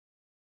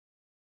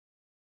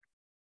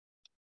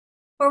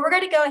Well, we're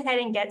going to go ahead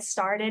and get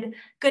started.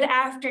 Good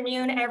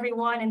afternoon,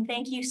 everyone, and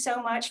thank you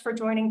so much for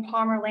joining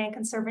Palmer Land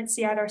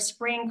Conservancy at our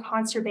Spring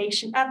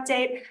Conservation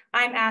Update.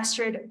 I'm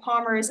Astrid,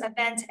 Palmer's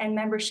Event and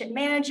Membership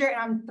Manager, and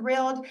I'm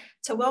thrilled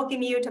to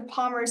welcome you to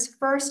Palmer's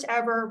first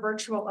ever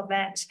virtual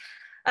event.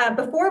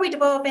 Before we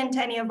delve into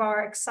any of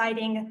our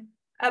exciting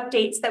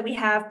updates that we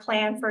have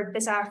planned for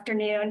this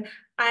afternoon,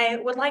 I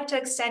would like to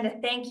extend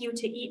a thank you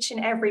to each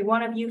and every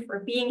one of you for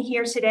being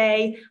here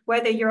today.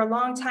 Whether you're a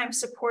longtime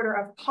supporter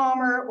of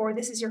Palmer or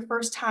this is your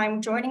first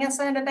time joining us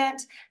at an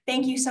event,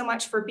 thank you so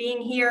much for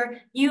being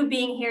here. You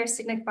being here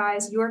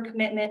signifies your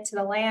commitment to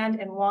the land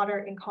and water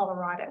in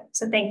Colorado.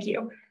 So thank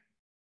you.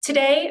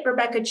 Today,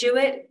 Rebecca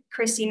Jewett,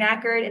 Christy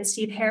Nackard, and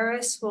Steve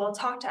Harris will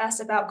talk to us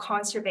about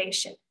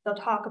conservation. They'll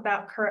talk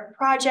about current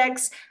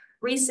projects,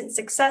 recent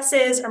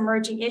successes,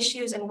 emerging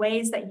issues, and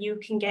ways that you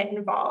can get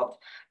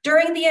involved.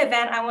 During the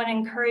event, I want to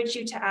encourage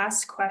you to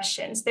ask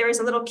questions. There is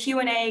a little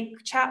Q&A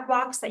chat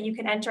box that you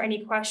can enter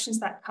any questions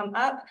that come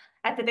up.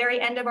 At the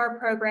very end of our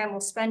program, we'll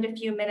spend a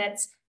few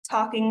minutes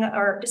talking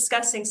or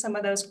discussing some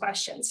of those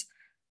questions.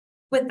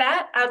 With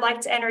that, I'd like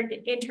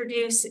to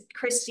introduce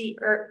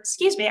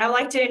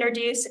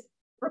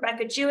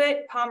Rebecca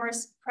Jewett,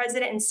 Palmer's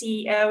President and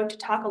CEO, to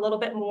talk a little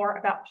bit more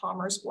about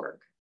Palmer's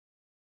work.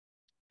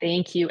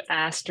 Thank you,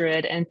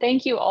 Astrid, and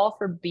thank you all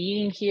for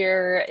being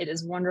here. It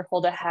is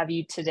wonderful to have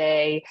you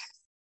today.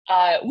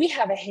 We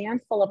have a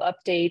handful of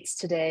updates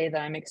today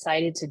that I'm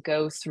excited to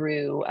go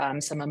through,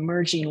 some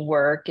emerging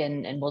work,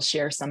 and we'll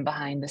share some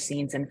behind the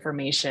scenes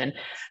information.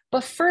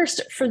 But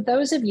first, for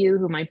those of you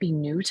who might be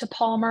new to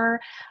Palmer,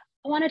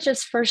 I want to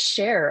just first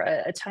share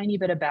a tiny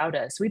bit about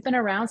us. We've been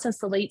around since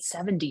the late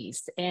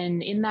 70s,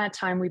 and in that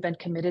time, we've been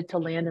committed to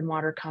land and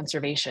water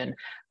conservation.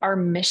 Our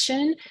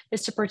mission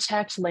is to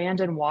protect land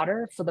and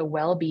water for the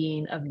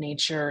well-being of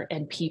nature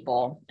and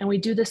people, and we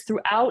do this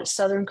throughout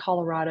Southern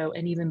Colorado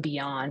and even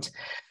beyond.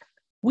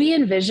 We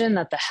envision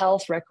that the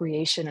health,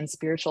 recreation, and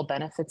spiritual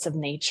benefits of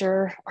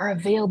nature are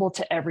available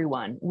to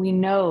everyone. We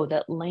know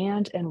that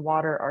land and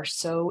water are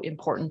so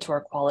important to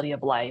our quality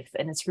of life,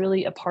 and it's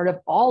really a part of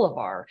all of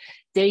our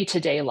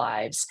day-to-day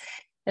lives.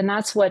 And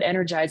that's what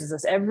energizes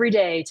us every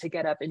day to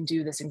get up and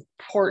do this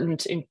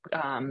important,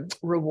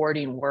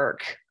 rewarding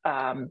work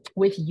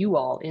with you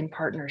all in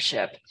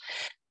partnership.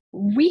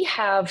 We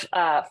have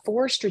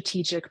 4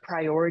 strategic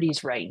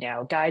priorities right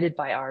now, guided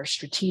by our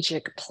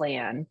strategic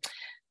plan.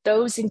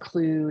 Those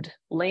include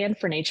land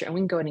for nature, and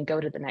we can go ahead and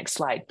go to the next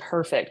slide.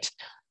 Perfect.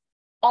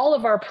 All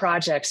of our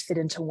projects fit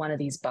into one of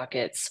these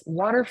buckets: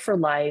 water for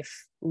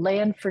life,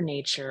 land for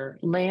nature,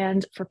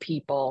 land for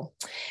people,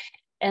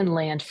 and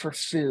land for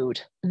food.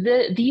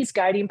 These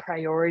guiding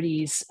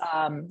priorities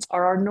are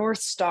our North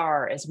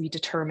Star as we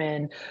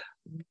determine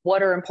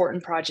what are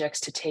important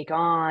projects to take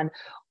on,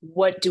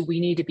 what do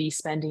we need to be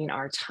spending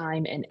our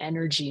time and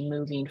energy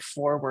moving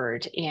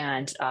forward.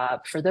 And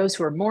for those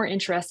who are more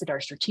interested,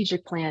 our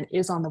strategic plan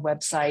is on the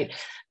website,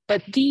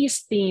 but these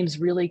themes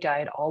really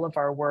guide all of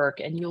our work,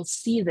 and you'll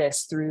see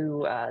this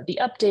through the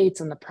updates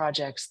and the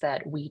projects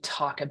that we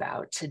talk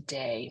about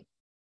today.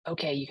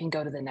 Okay, you can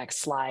go to the next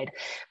slide.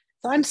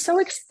 So I'm so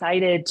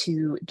excited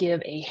to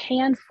give a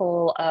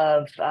handful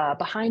of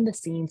behind the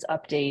scenes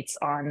updates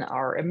on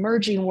our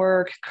emerging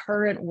work,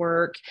 current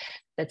work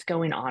that's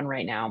going on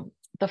right now.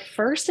 The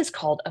first is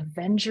called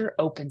Avenger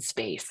Open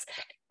Space.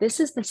 This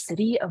is the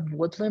city of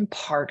Woodland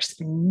Park's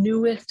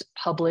newest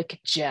public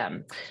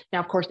gem.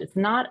 Now, of course, it's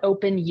not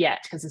open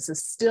yet because this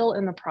is still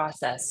in the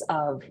process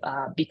of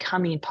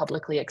becoming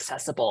publicly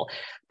accessible.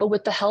 But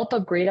with the help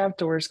of Great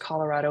Outdoors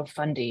Colorado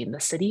funding, the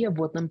city of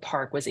Woodland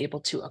Park was able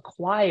to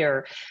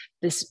acquire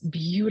this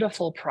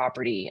beautiful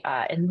property.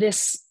 And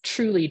this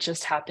truly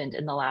just happened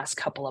in the last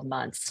couple of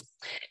months.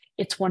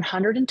 It's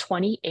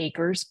 120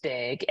 acres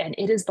big, and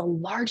it is the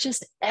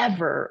largest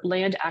ever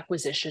land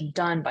acquisition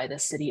done by the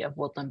city of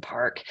Woodland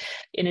Park.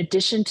 In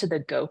addition to the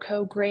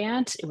GOCO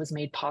grant, it was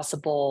made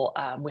possible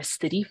with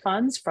city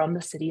funds from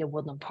the city of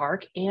Woodland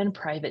Park and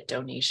private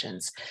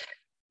donations.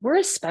 We're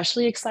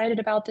especially excited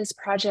about this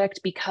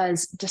project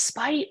because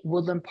despite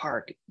Woodland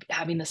Park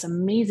having this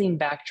amazing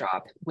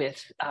backdrop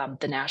with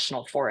the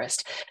National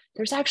Forest,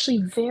 there's actually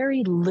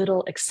very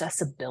little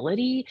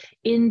accessibility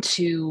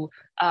into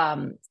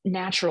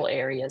natural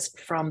areas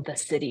from the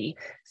city.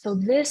 So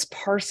this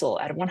parcel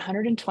at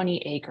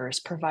 120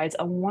 acres provides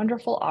a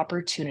wonderful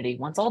opportunity,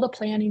 once all the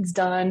planning's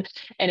done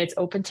and it's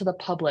open to the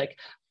public,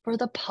 for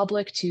the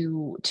public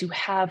to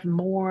have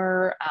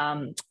more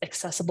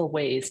accessible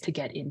ways to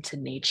get into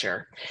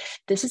nature.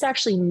 This is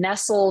actually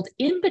nestled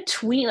in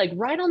between, like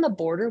right on the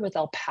border with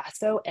El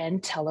Paso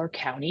and Teller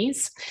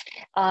counties,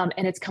 and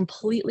it's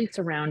completely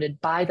surrounded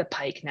by the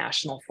Pike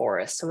National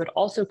Forest. So it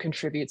also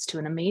contributes to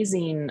an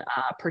amazing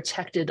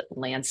protected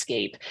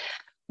landscape.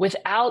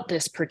 Without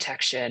this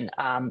protection,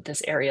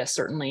 this area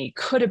certainly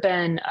could have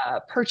been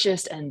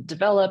purchased and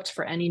developed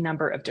for any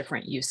number of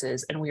different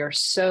uses. And we are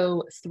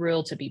so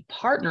thrilled to be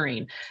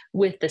partnering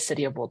with the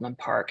city of Woodland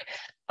Park.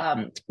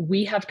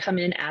 We have come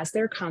in as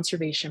their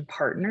conservation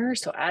partner.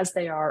 So as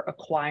they are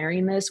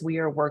acquiring this, we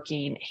are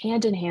working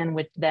hand in hand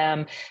with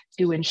them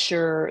to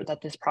ensure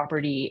that this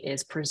property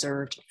is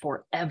preserved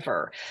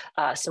forever.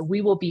 So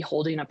we will be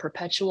holding a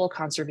perpetual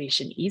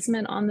conservation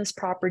easement on this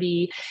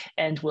property,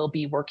 and we'll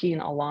be working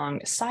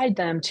alongside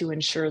them to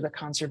ensure the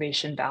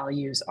conservation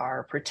values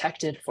are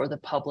protected for the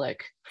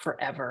public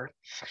forever.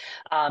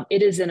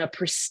 It is in a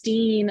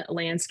pristine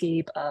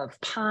landscape of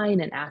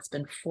pine and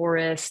aspen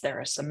forests. There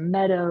are some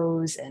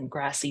meadows and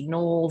grassy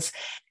knolls.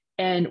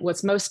 And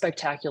what's most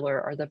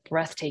spectacular are the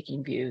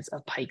breathtaking views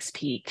of Pikes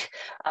Peak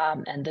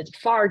and the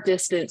far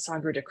distant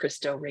Sangre de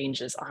Cristo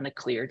ranges on a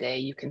clear day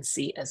you can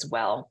see as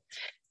well.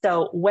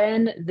 So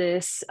when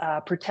this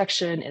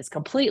protection is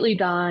completely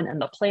done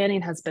and the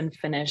planning has been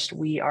finished,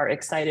 we are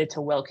excited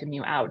to welcome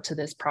you out to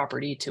this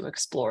property to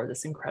explore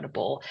this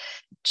incredible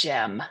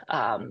gem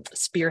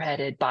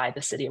spearheaded by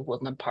the city of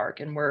Woodland Park.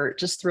 And we're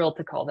just thrilled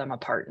to call them a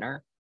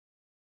partner.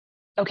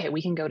 Okay,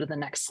 we can go to the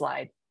next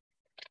slide.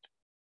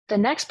 The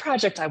next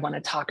project I want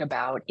to talk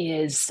about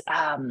is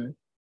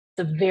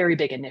the very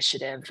big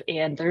initiative,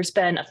 and there's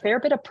been a fair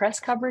bit of press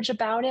coverage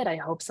about it. I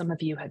hope some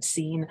of you have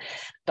seen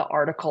the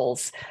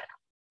articles.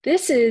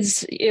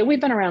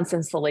 We've been around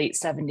since the late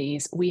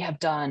 70s. We have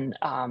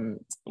an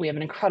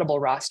incredible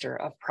roster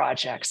of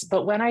projects,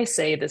 but when I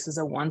say this is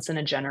a once in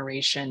a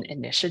generation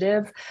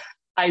initiative,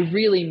 I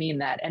really mean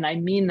that. And I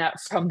mean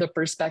that from the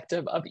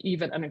perspective of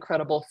even an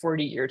incredible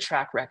 40-year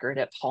track record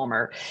at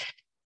Palmer.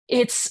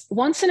 It's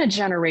once in a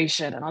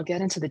generation, and I'll get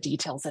into the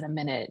details in a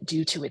minute,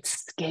 due to its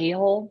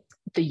scale,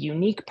 the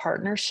unique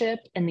partnership,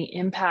 and the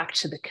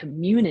impact to the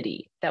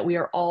community that we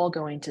are all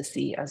going to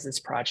see as this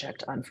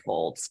project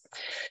unfolds.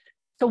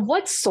 So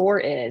what SOAR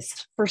is,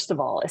 first of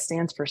all, it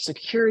stands for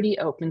Security,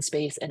 Open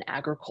Space, and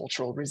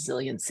Agricultural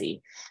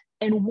Resiliency.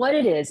 And what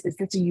it is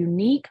it's a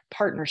unique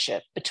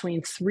partnership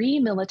between 3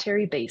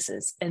 military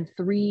bases and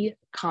 3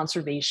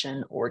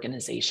 conservation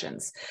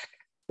organizations.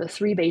 The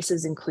 3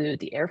 bases include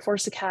the Air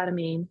Force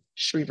Academy,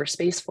 Schriever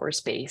Space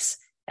Force Base,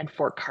 and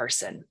Fort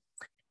Carson.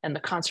 And the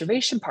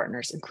conservation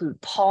partners include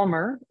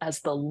Palmer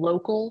as the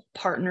local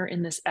partner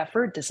in this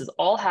effort. This is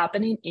all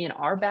happening in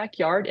our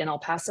backyard in El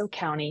Paso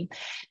County.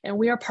 And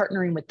we are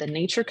partnering with the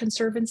Nature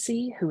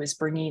Conservancy, who is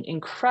bringing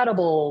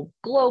incredible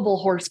global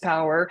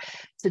horsepower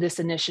to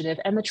this initiative,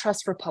 and the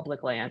Trust for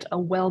Public Land, a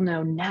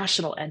well-known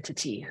national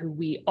entity who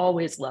we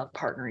always love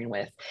partnering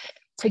with.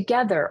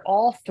 Together,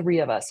 all 3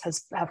 of us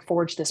have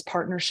forged this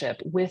partnership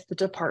with the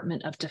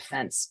Department of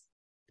Defense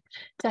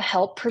to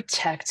help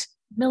protect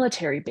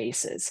military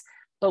bases,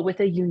 but with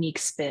a unique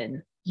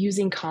spin,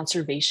 using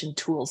conservation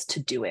tools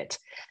to do it.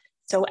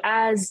 So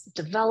as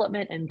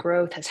development and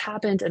growth has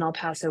happened in El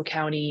Paso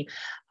County,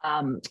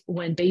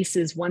 when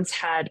bases once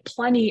had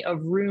plenty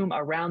of room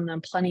around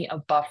them, plenty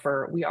of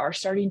buffer, we are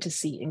starting to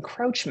see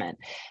encroachment.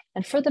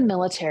 And for the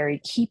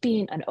military,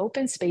 keeping an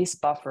open space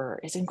buffer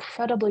is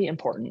incredibly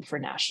important for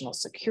national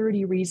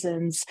security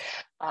reasons,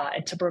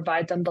 and to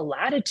provide them the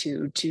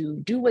latitude to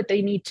do what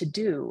they need to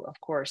do,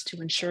 of course,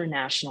 to ensure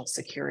national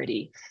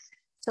security.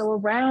 So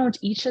around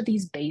each of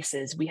these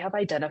bases, we have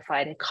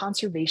identified a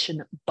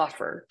conservation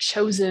buffer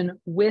chosen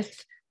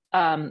with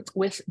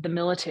the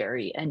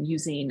military, and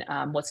using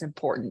what's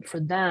important for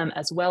them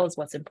as well as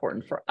what's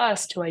important for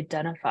us to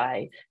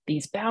identify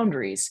these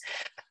boundaries.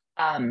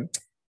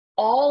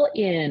 All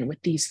in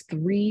with these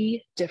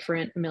 3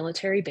 different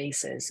military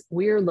bases,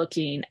 we're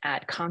looking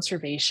at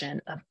conservation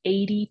of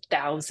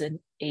 80,000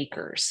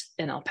 acres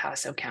in El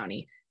Paso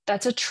County.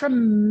 That's a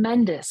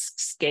tremendous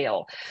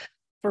scale.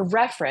 For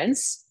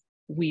reference,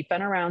 we've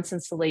been around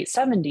since the late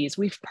 70s.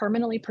 We've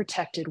permanently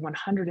protected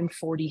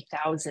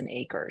 140,000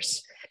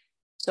 acres.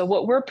 So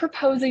what we're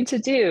proposing to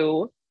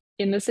do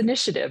in this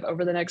initiative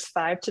over the next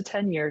 5 to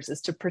 10 years is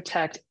to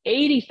protect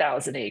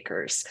 80,000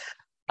 acres,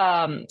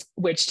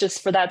 which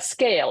just for that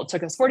scale, it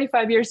took us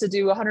 45 years to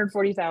do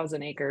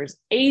 140,000 acres.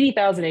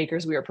 80,000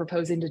 acres we are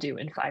proposing to do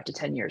in 5 to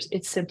 10 years.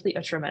 It's simply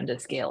a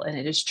tremendous scale, and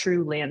it is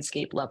true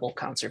landscape level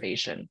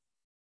conservation.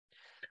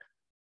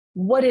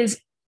 What is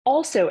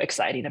also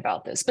exciting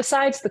about this,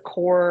 besides the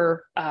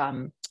core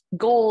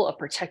goal of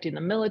protecting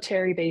the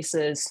military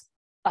bases,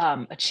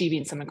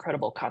 achieving some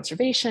incredible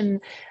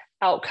conservation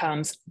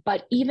outcomes,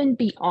 but even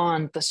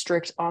beyond the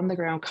strict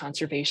on-the-ground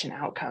conservation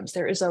outcomes,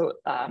 there is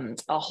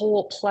a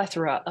whole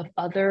plethora of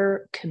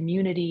other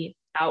community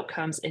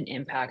outcomes and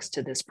impacts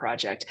to this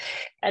project.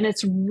 And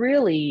it's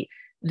really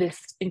this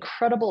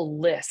incredible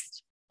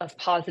list of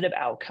positive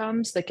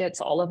outcomes that gets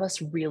all of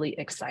us really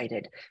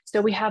excited. So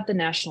we have the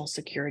national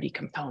security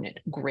component,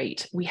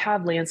 great. We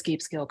have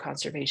landscape scale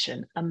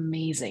conservation,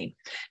 amazing.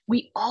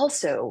 We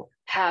also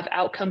have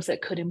outcomes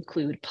that could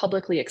include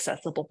publicly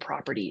accessible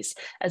properties.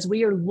 As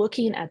we are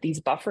looking at these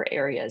buffer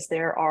areas,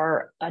 there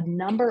are a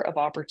number of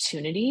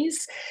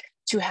opportunities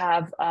to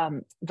have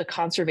the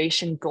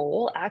conservation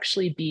goal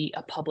actually be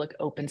a public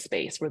open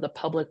space where the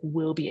public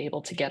will be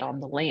able to get on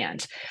the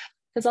land.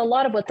 Because a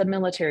lot of what the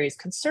military is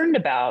concerned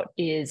about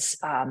is,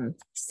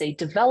 say,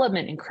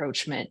 development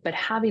encroachment, but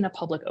having a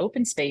public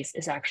open space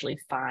is actually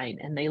fine,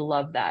 and they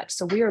love that.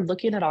 So we are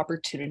looking at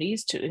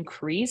opportunities to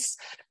increase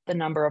the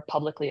number of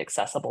publicly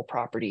accessible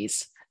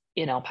properties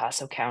in El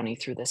Paso County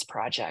through this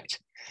project.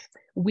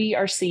 We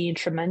are seeing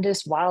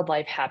tremendous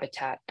wildlife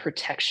habitat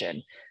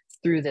protection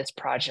through this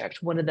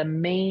project. One of the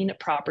main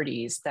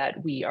properties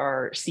that we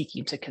are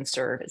seeking to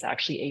conserve is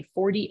actually a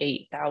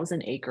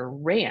 48,000 acre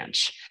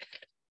ranch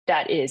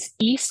that is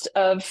east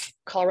of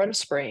Colorado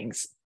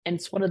Springs, and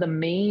it's one of the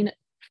main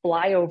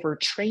flyover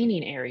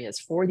training areas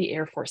for the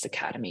Air Force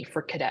Academy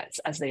for cadets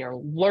as they are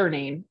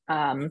learning,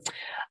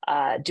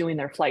 doing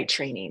their flight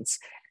trainings.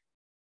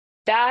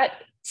 That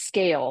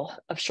scale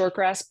of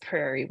shortgrass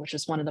prairie, which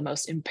is one of the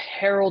most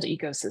imperiled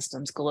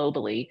ecosystems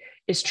globally,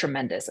 is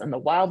tremendous. And the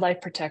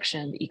wildlife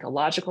protection, the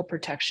ecological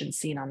protection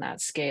seen on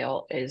that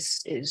scale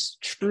is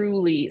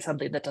truly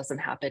something that doesn't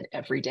happen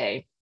every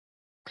day.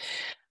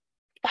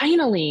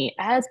 Finally,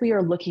 as we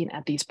are looking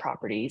at these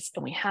properties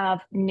and we have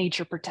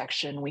nature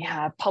protection, we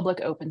have public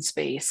open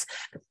space,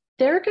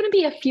 there are going to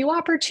be a few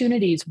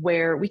opportunities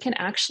where we can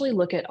actually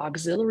look at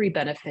auxiliary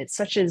benefits,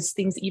 such as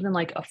things even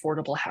like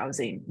affordable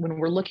housing. When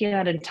we're looking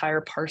at an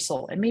entire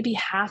parcel, and maybe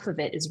half of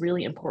it is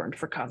really important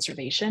for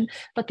conservation,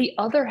 but the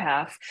other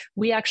half,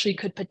 we actually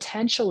could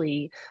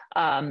potentially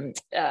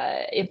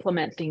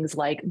implement things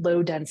like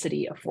low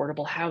density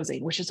affordable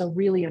housing, which is a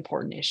really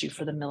important issue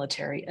for the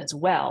military as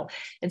well.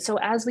 And so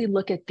as we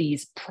look at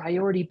these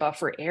priority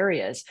buffer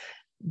areas,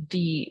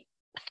 the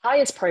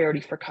highest priority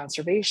for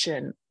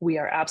conservation, we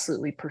are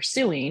absolutely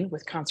pursuing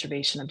with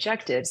conservation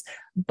objectives.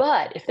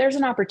 But if there's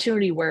an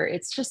opportunity where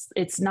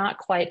it's not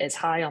quite as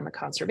high on the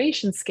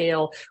conservation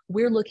scale,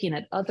 we're looking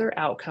at other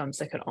outcomes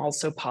that can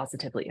also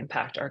positively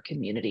impact our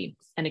community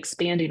and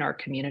expanding our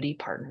community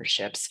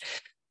partnerships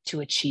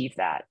to achieve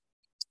that.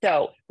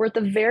 So we're at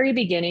the very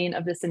beginning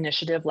of this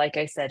initiative. Like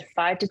I said,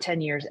 5 to 10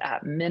 years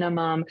at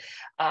minimum.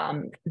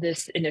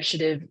 This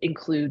initiative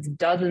includes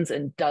dozens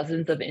and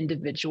dozens of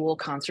individual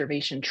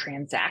conservation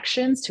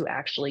transactions to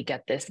actually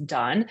get this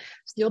done.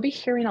 So you'll be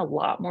hearing a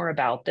lot more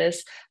about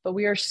this, but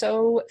we are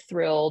so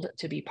thrilled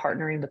to be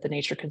partnering with the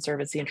Nature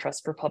Conservancy and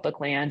Trust for Public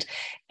Land,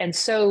 and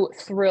so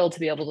thrilled to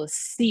be able to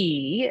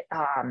see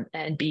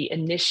and be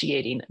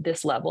initiating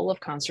this level of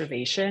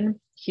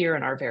conservation here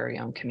in our very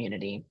own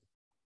community.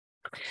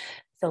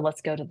 So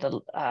let's go to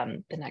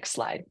the next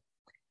slide.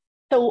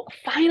 So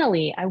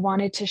finally, I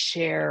wanted to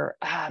share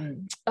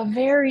a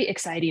very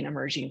exciting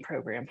emerging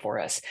program for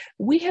us.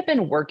 We have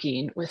been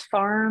working with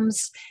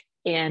farms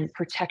and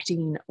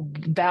protecting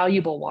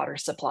valuable water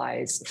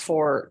supplies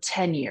for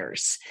 10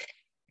 years.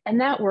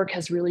 And that work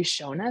has really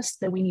shown us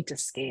that we need to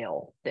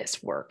scale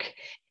this work.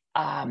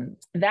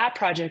 That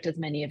project, as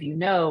many of you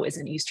know, is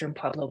in Eastern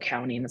Pueblo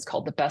County, and it's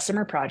called the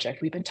Bessemer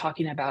Project. We've been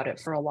talking about it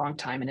for a long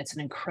time, and it's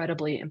an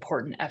incredibly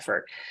important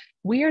effort.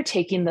 We are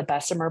taking the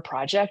Bessemer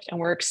Project and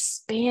we're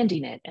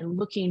expanding it and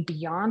looking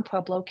beyond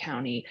Pueblo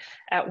County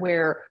at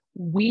where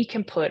we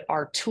can put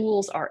our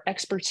tools, our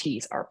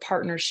expertise, our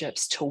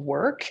partnerships to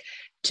work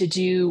to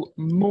do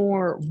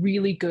more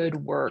really good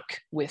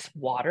work with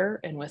water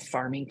and with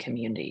farming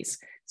communities.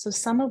 So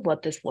some of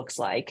what this looks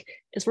like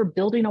is we're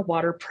building a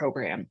water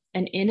program,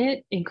 and in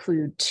it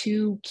include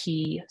 2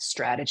 key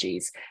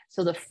strategies.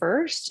 So the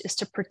first is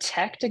to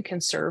protect and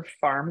conserve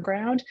farm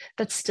ground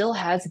that still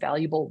has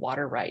valuable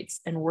water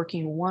rights, and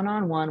working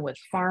one-on-one with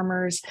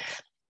farmers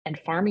and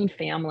farming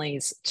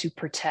families to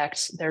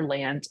protect their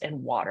land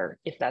and water,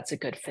 if that's a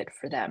good fit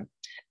for them.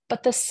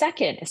 But the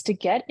second is to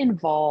get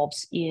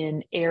involved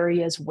in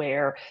areas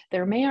where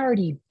there may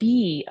already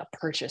be a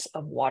purchase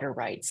of water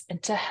rights,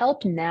 and to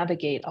help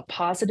navigate a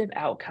positive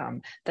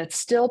outcome that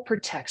still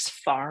protects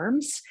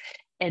farms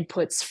and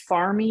puts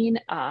farming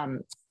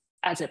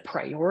as a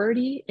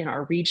priority in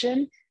our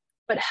region,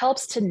 but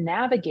helps to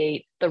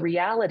navigate the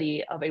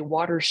reality of a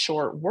water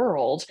short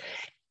world,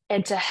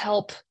 and to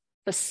help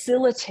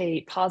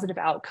facilitate positive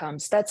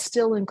outcomes that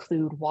still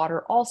include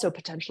water also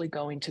potentially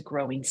going to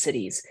growing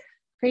cities,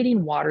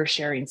 creating water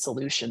sharing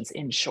solutions.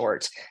 In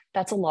short,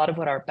 that's a lot of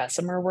what our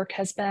Bessemer work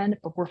has been,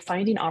 but we're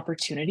finding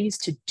opportunities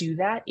to do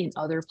that in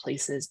other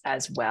places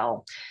as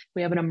well.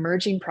 We have an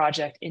emerging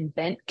project in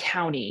Bent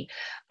County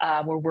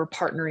where we're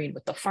partnering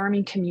with the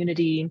farming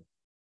community,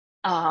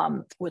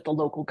 with the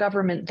local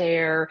government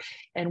there,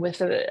 and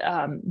with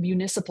a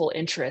municipal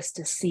interest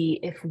to see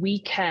if we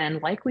can,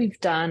 like we've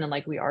done and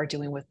like we are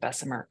doing with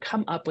Bessemer,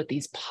 come up with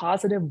these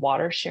positive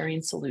water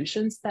sharing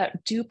solutions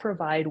that do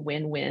provide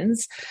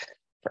win-wins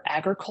for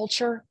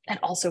agriculture and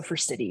also for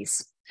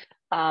cities.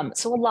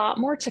 So a lot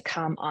more to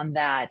come on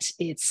that.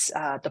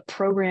 The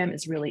program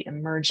is really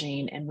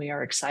emerging, and we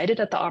are excited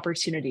at the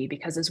opportunity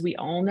because, as we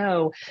all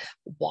know,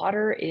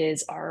 water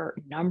is our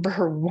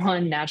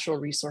 #1 natural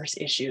resource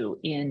issue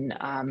in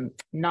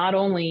not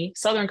only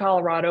Southern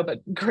Colorado,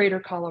 but greater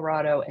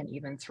Colorado and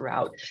even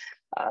throughout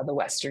the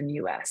Western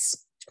US.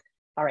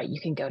 All right, you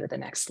can go to the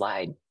next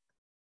slide.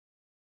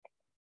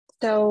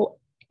 So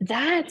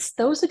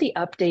those are the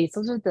updates.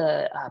 Those are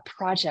the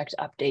project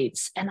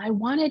updates. And I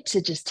wanted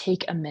to just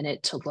take a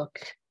minute to look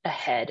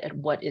ahead at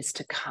what is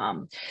to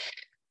come.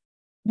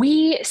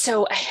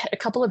 So a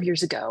couple of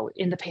years ago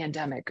in the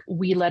pandemic,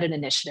 we led an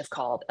initiative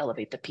called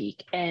Elevate the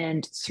Peak.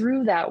 And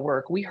through that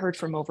work, we heard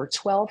from over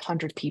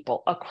 1,200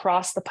 people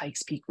across the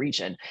Pikes Peak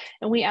region.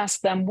 And we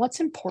asked them, what's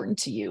important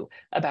to you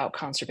about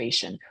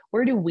conservation?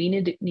 Where do we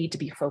need to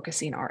be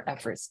focusing our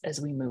efforts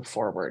as we move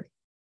forward?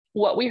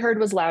 What we heard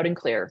was loud and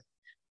clear.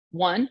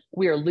 One,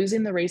 we are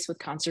losing the race with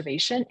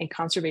conservation, and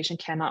conservation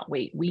cannot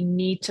wait. We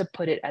need to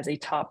put it as a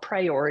top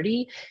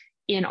priority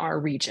in our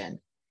region.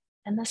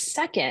 And the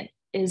second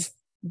is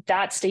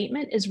that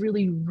statement is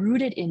really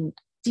rooted in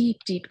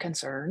deep, deep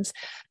concerns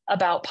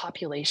about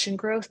population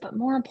growth, but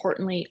more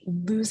importantly,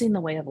 losing the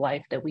way of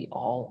life that we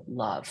all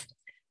love.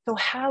 So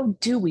how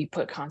do we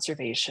put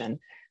conservation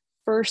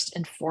first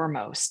and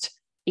foremost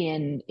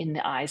in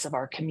the eyes of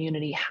our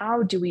community?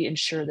 How do we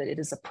ensure that it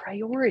is a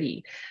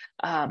priority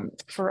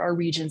for our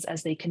regions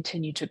as they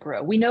continue to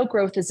grow? We know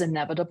growth is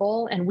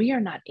inevitable, and we are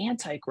not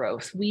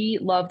anti-growth. We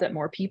love that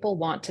more people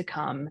want to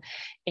come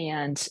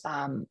and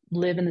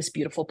live in this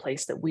beautiful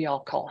place that we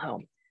all call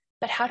home.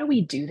 But how do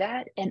we do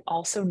that and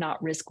also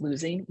not risk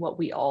losing what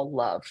we all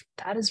love?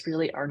 That is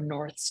really our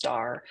North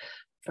Star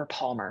for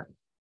Palmer.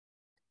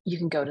 You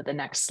can go to the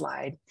next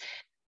slide.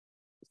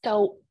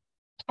 So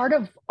part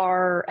of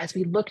as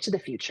we look to the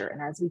future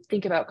and as we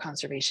think about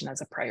conservation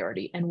as a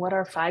priority, and what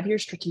our 5-year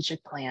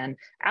strategic plan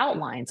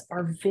outlines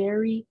are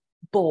very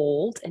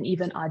bold and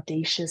even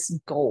audacious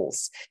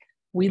goals.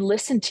 We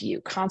listen to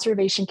you.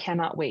 Conservation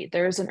cannot wait.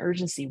 There is an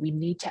urgency. We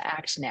need to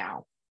act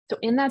now. So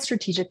in that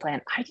strategic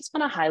plan, I just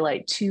want to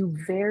highlight 2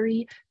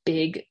 very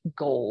big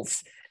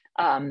goals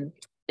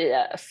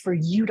for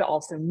you to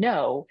also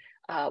know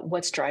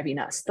what's driving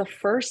us. The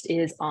first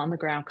is on the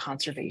ground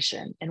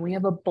conservation. And we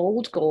have a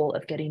bold goal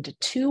of getting to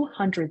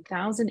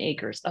 200,000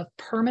 acres of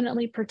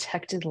permanently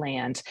protected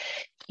land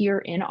here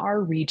in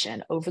our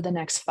region over the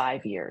next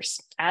 5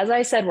 years. As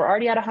I said, we're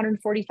already at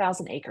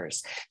 140,000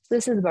 acres. So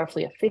this is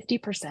roughly a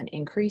 50%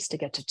 increase to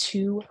get to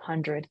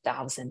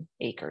 200,000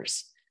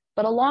 acres.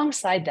 But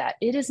alongside that,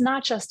 it is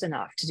not just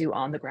enough to do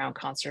on the ground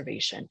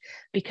conservation,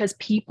 because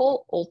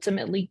people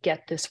ultimately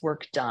get this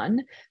work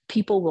done.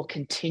 People will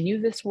continue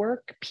this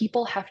work.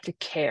 People have to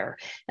care.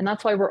 And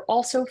that's why we're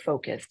also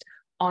focused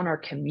on our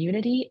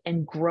community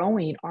and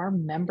growing our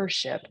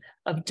membership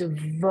of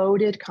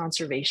devoted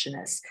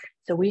conservationists.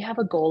 So we have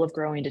a goal of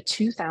growing to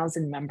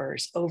 2,000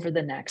 members over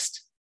the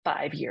next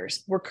 5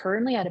 years. We're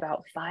currently at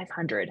about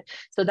 500.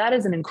 So that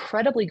is an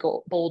incredibly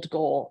bold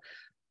goal.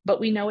 But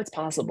we know it's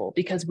possible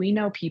because we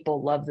know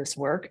people love this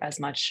work as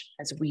much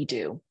as we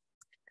do.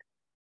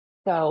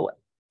 So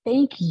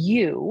thank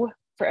you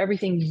for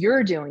everything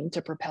you're doing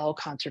to propel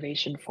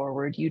conservation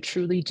forward. You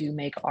truly do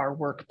make our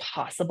work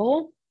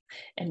possible.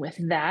 And with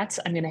that,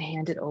 I'm going to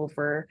hand it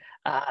over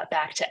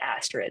back to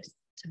Astrid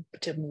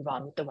to move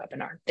on with the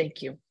webinar.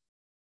 Thank you.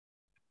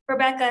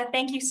 Rebecca,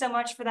 thank you so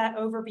much for that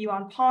overview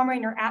on Palmer,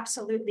 and you're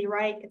absolutely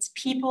right. It's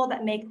people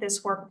that make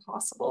this work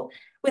possible.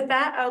 With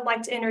that, I would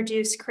like to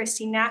introduce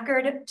Christy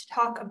Nackard to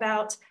talk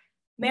about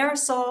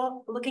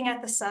MIRASOL, Looking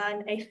at the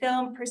Sun, a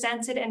film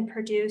presented and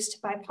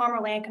produced by Palmer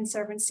Land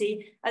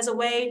Conservancy as a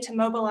way to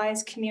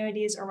mobilize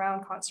communities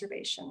around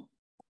conservation.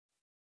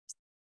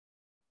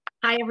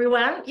 Hi,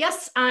 everyone.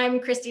 Yes,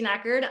 I'm Christy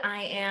Nackard.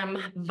 I am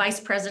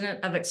Vice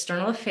President of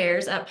External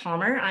Affairs at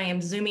Palmer. I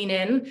am zooming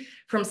in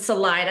from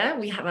Salida.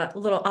 We have a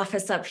little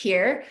office up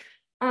here.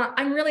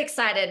 I'm really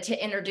excited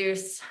to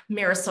introduce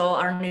MIRASOL,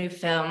 our new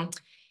film.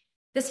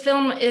 This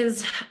film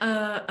is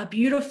a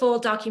beautiful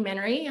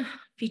documentary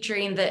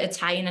featuring the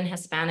Italian and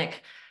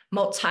Hispanic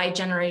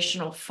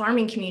multi-generational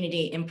farming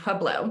community in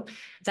Pueblo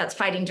that's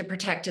fighting to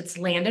protect its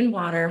land and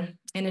water,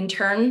 and in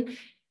turn,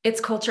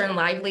 its culture and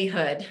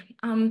livelihood.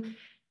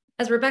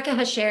 As Rebecca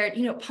has shared,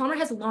 Palmer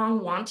has long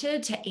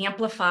wanted to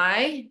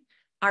amplify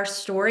our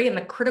story and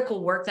the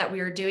critical work that we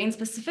are doing,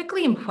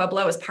 specifically in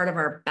Pueblo as part of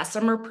our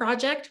Bessemer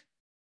project.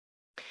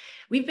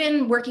 We've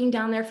been working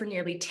down there for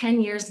nearly 10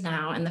 years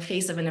now in the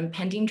face of an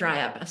impending dry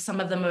up of some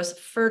of the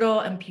most fertile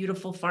and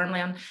beautiful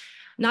farmland,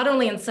 not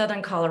only in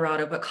Southern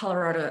Colorado, but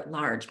Colorado at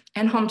large,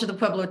 and home to the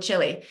Pueblo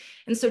chili.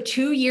 And so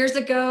 2 years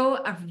ago,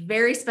 a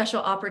very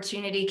special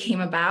opportunity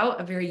came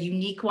about, a very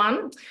unique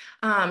one,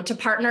 to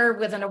partner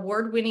with an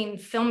award-winning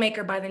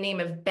filmmaker by the name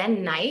of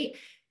Ben Knight,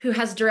 who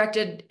has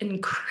directed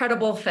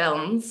incredible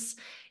films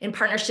in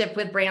partnership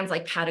with brands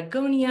like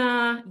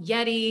Patagonia,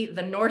 Yeti,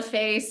 The North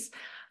Face.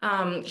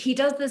 He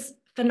does this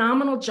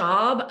phenomenal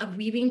job of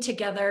weaving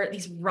together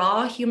these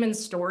raw human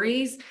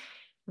stories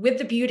with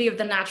the beauty of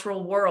the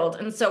natural world.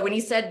 And so when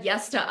he said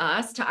yes to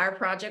us, to our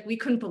project, we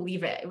couldn't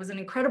believe it. It was an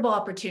incredible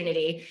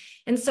opportunity.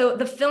 And so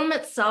the film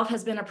itself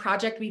has been a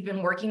project we've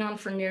been working on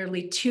for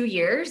nearly 2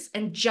 years.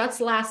 And just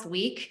last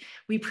week,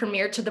 we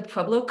premiered to the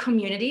Pueblo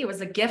community. It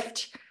was a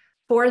gift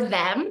for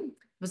them.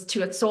 It was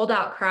to a sold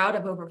out crowd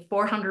of over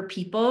 400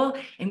 people.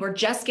 And we're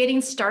just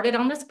getting started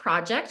on this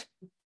project.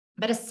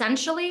 But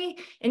essentially,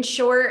 in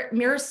short,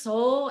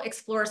 MIRASOL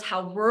explores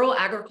how rural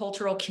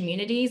agricultural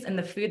communities and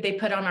the food they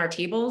put on our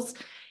tables,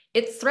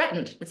 it's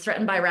threatened. It's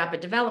threatened by rapid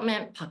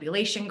development,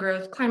 population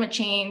growth, climate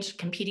change,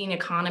 competing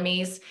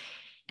economies.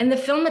 And the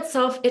film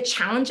itself, it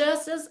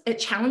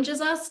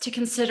challenges us to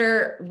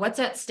consider what's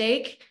at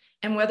stake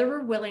and whether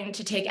we're willing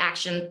to take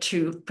action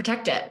to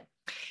protect it.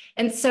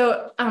 And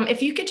so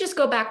if you could just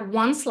go back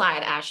one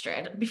slide,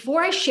 Astrid,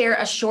 before I share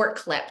a short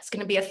clip, it's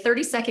going to be a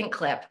 30-second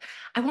clip.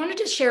 I wanted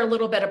to share a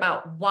little bit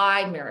about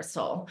why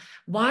MIRASOL,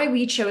 why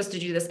we chose to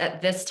do this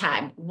at this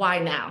time, why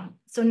now.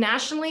 So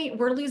nationally,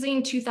 we're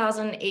losing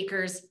 2,000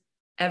 acres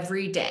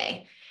every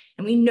day.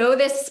 And we know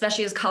this,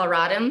 especially as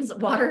Coloradans,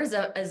 water is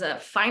a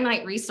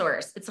finite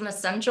resource. It's an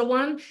essential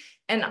one.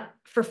 And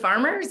for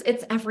farmers,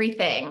 it's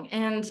everything.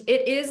 And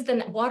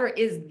water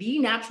is the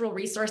natural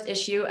resource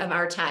issue of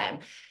our time.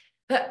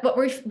 But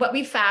what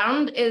we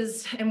found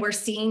is, and we're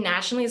seeing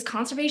nationally, is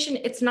conservation,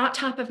 it's not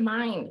top of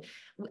mind.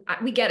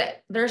 We get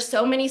it. There are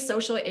so many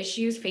social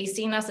issues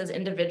facing us as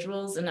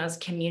individuals and as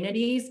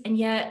communities. And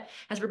yet,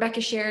 as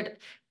Rebecca shared,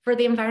 for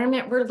the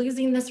environment, we're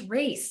losing this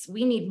race.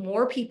 We need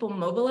more people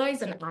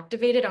mobilized and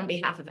activated on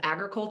behalf of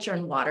agriculture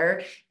and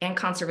water and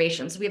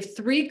conservation. So we have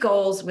 3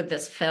 goals with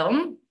this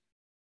film.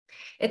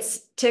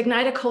 It's to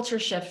ignite a culture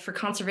shift for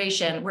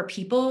conservation where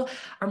people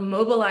are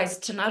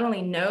mobilized to not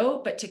only know,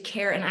 but to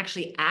care and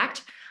actually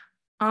act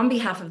on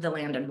behalf of the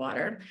land and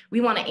water. We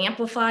want to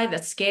amplify the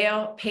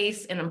scale,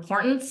 pace, and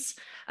importance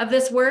of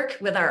this work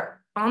with our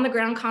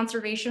on-the-ground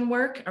conservation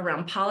work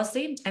around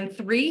policy. And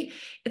 3,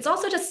 it's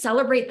also to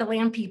celebrate the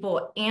land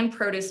people and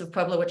produce of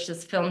Pueblo, which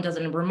this film does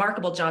a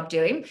remarkable job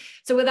doing.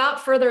 So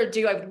without further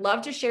ado, I would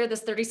love to share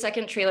this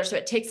 30-second trailer. So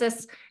it takes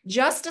us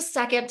just a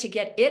second to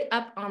get it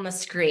up on the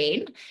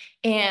screen.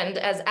 And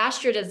as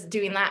Astrid is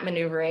doing that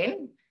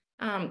maneuvering,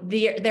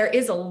 there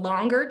is a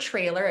longer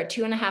trailer, a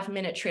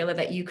 2.5-minute trailer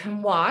that you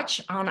can watch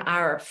on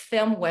our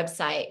film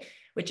website,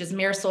 which is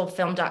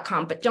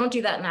mirasolfilm.com. But don't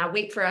do that now.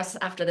 Wait for us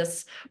after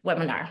this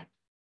webinar.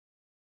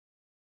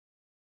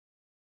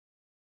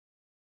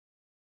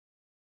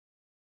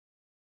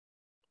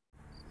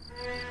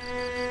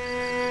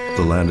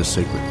 The land is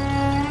sacred,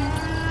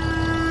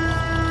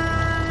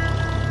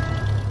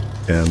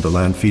 and the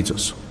land feeds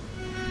us,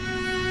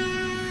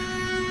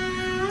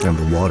 and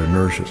the water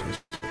nourishes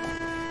us.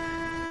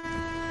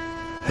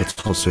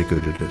 That's how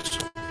sacred it is.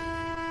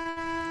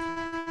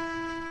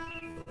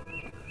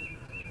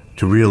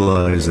 To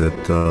realize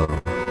that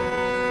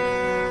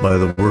by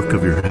the work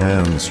of your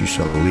hands you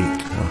shall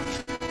eat,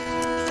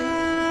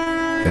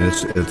 and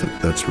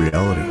that's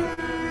reality,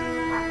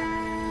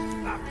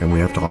 and we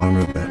have to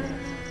honor that.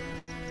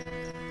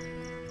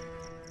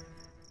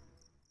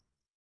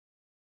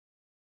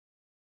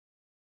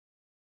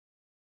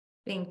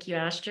 Thank you,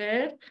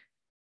 Astrid.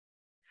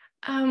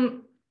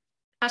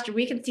 Astrid,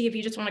 we can see if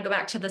you just want to go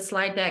back to the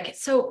slide deck.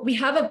 So we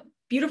have a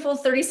beautiful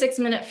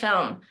 36-minute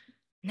film.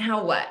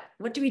 Now what?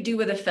 What do we do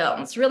with the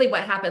film? It's really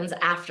what happens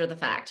after the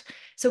fact.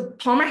 So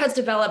Palmer has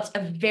developed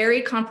a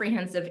very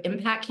comprehensive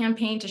impact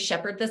campaign to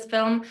shepherd this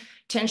film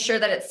to ensure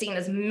that it's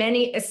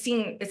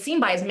seen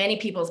by as many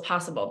people as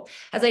possible.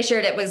 As I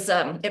shared, it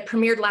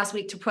premiered last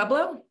week to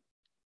Pueblo.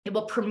 It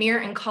will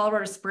premiere in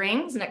Colorado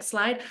Springs, next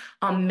slide,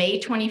 on May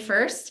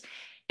 21st.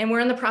 And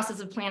we're in the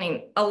process of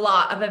planning a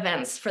lot of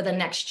events for the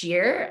next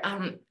year.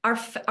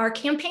 Our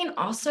campaign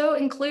also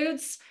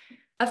includes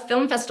a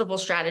film festival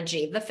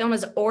strategy. The film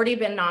has already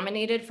been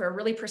nominated for a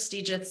really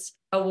prestigious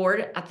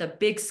award at the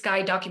Big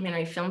Sky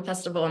Documentary Film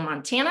Festival in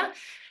Montana.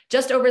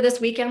 Just over this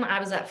weekend, I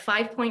was at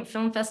 5 Point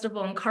Film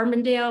Festival in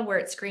Carbondale, where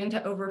it screened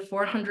to over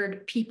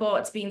 400 people.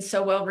 It's being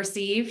so well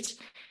received.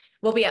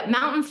 We'll be at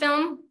Mountain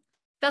Film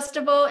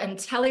Festival and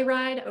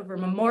Telluride over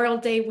Memorial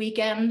Day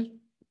weekend.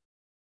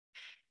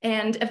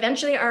 And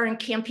eventually our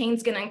campaign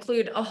is going to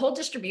include a whole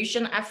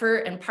distribution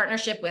effort in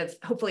partnership with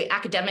hopefully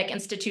academic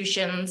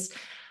institutions,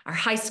 our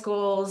high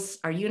schools,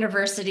 our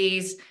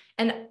universities,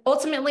 and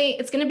ultimately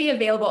it's going to be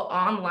available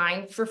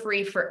online for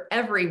free for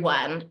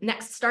everyone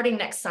starting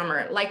next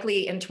summer,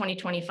 likely in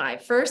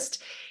 2025.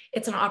 First,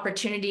 it's an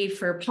opportunity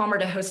for Palmer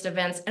to host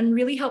events and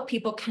really help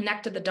people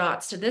connect to the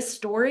dots to this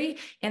story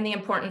and the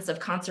importance of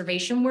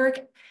conservation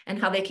work and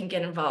how they can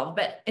get involved.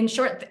 But in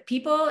short, the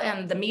people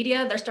and the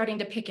media, they're starting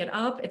to pick it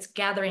up. It's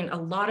gathering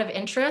a lot of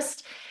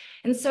interest.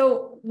 And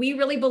so we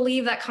really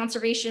believe that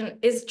conservation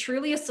is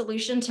truly a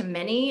solution to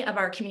many of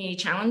our community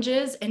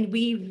challenges. And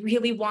we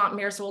really want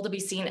MIRASOL to be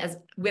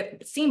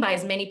seen by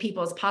as many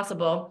people as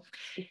possible.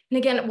 And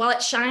again, while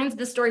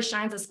this story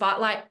shines a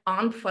spotlight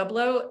on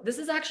Pueblo, this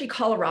is actually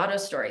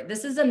Colorado's story.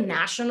 This is a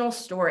national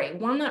story,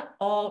 one that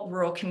all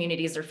rural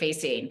communities are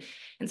facing.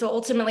 And so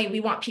ultimately we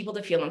want people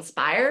to feel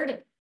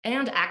inspired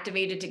and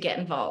activated to get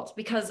involved,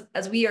 because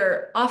as we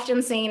are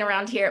often saying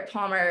around here at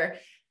Palmer,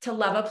 to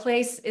love a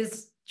place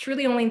is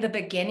truly only the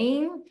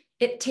beginning.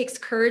 It takes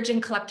courage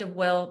and collective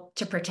will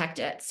to protect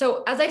it.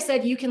 So as I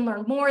said, you can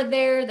learn more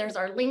there. There's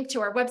our link to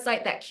our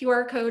website, that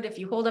QR code. If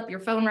you hold up your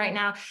phone right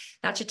now,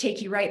 that should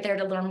take you right there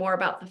to learn more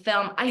about the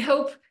film. I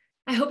hope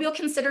I hope you'll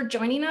consider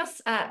joining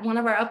us at one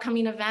of our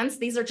upcoming events.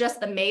 These are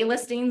just the May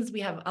listings. We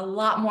have a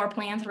lot more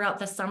planned throughout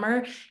the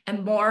summer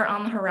and more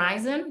on the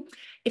horizon.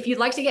 If you'd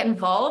like to get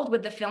involved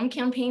with the film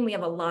campaign, we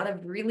have a lot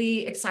of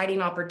really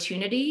exciting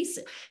opportunities.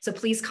 So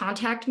please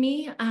contact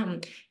me.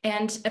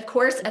 And of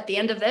course, at the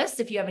end of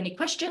this, if you have any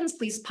questions,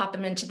 please pop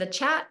them into the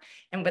chat.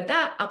 And with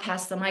that, I'll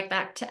pass the mic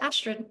back to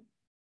Astrid.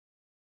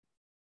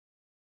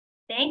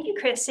 Thank you,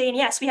 Christy. And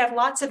yes, we have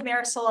lots of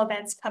MIRASOL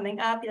events coming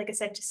up. Like I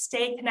said, just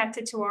stay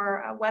connected to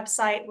our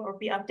website. We'll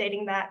be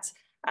updating that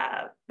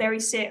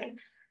very soon.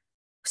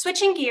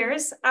 Switching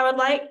gears, I would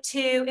like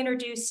to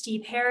introduce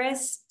Steve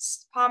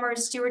Harris,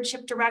 Palmer's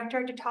Stewardship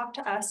Director, to talk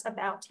to us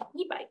about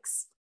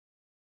e-bikes.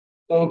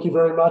 Thank you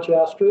very much,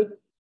 Astrid.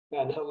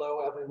 And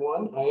hello,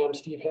 everyone. I am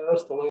Steve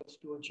Harris, the Land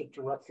Stewardship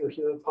Director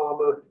here at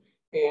Palmer.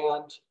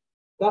 And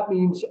that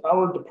means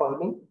our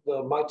department,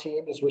 my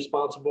team, is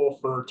responsible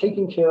for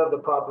taking care of the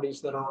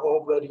properties that are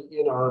already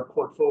in our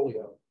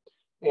portfolio.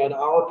 And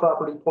our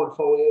property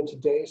portfolio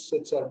today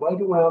sits at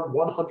right around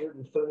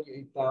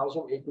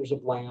 138,000 acres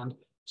of land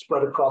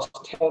spread across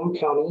 10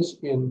 counties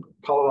in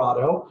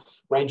Colorado,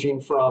 ranging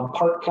from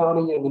Park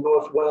County in the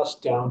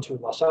northwest down to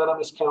Los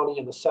Animas County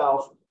in the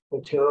south,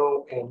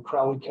 Otero and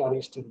Crowley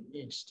counties to the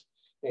east,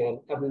 and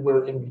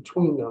everywhere in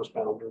between those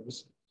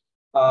boundaries.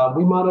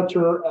 We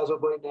monitor, as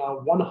of right now,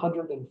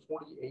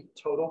 148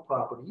 total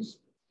properties,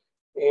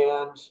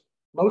 and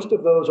most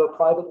of those are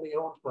privately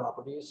owned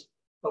properties,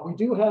 but we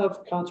do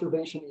have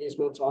conservation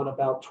easements on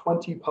about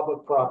 20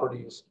 public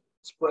properties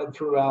spread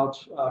throughout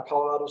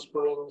Colorado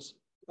Springs,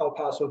 El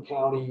Paso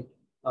County,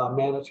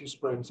 Manitou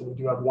Springs, and we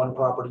do have one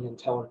property in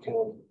Teller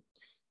County.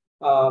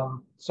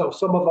 So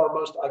some of our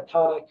most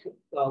iconic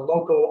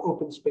local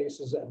open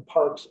spaces and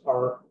parks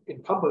are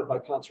encumbered by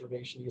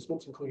conservation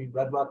easements, including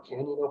Red Rock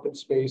Canyon Open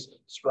Space,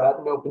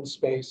 Stratton Open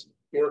Space,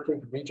 Bear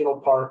Creek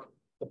Regional Park,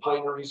 the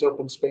Pineries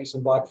Open Space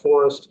in Black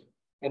Forest,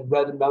 and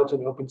Red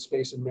Mountain Open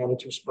Space in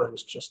Manitou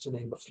Springs, just to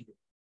name a few.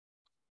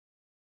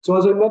 So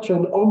as I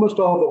mentioned, almost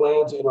all the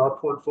lands in our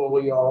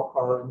portfolio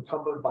are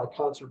encumbered by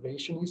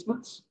conservation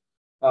easements,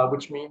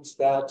 which means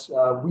that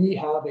we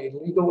have a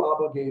legal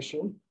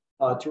obligation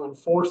to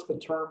enforce the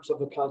terms of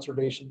the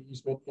conservation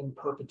easement in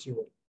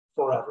perpetuity,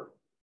 forever.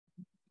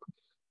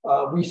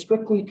 We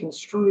strictly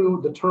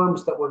construe the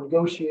terms that were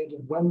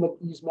negotiated when the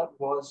easement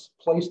was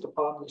placed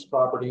upon these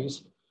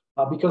properties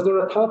because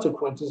there are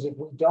consequences if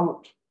we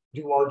don't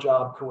do our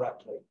job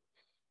correctly.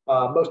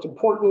 Most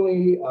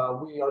importantly,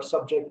 we are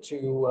subject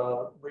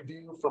to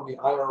review from the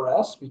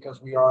IRS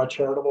because we are a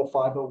charitable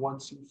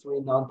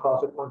 501c3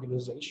 nonprofit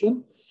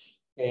organization.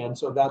 And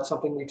so that's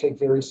something we take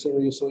very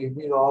seriously.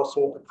 We are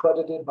also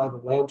accredited by the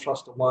Land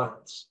Trust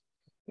Alliance.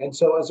 And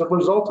so as a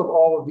result of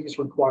all of these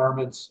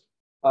requirements,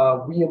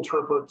 we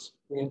interpret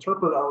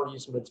our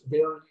easements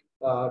very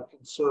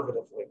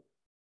conservatively.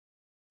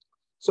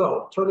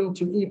 So turning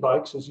to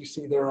e-bikes, as you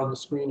see there on the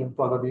screen in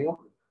front of you,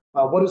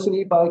 what is an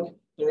e-bike?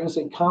 There is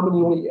a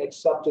commonly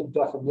accepted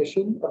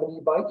definition of an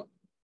e-bike.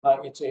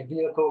 It's a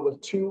vehicle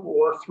with 2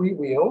 or 3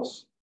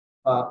 wheels,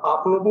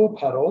 operable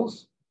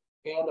pedals,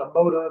 and a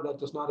motor that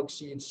does not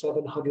exceed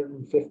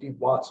 750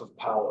 watts of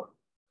power.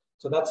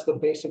 So that's the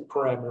basic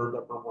parameter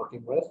that we're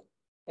working with.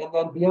 And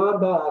then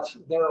beyond that,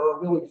 there are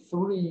really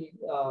 3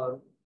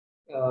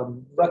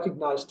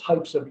 recognized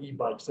types of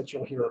e-bikes that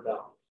you'll hear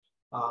about.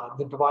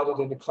 They're divided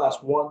into class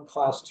 1,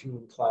 class 2,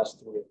 and class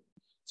 3.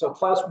 So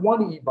class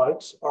 1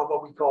 e-bikes are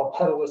what we call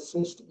pedal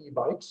assist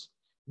e-bikes,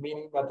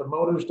 meaning that the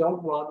motors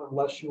don't run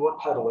unless you are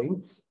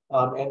pedaling.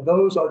 And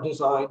those are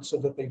designed so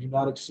that they do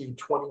not exceed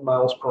 20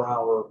 miles per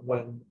hour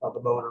when the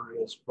motor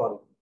is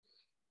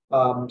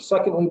running.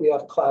 Secondly, we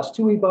have class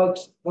 2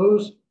 e-bikes.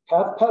 Those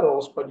have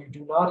pedals, but you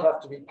do not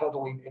have to be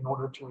pedaling in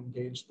order to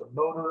engage the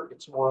motor.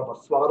 It's more of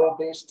a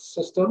throttle-based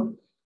system,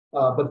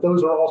 but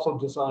those are also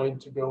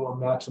designed to go a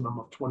maximum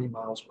of 20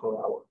 miles per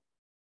hour.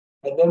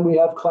 And then we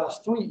have class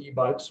 3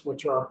 e-bikes,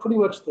 which are pretty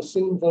much the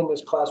same thing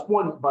as class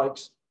 1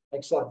 e-bikes,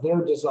 except their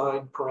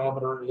design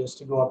parameter is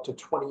to go up to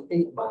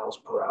 28 miles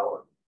per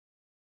hour.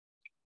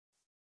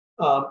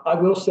 I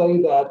will say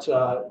that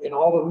in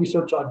all the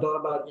research I've done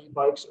about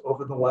e-bikes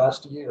over the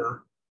last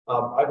year,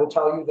 I will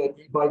tell you that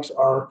e-bikes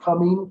are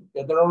coming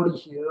and they're already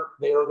here.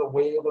 They are the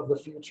wave of the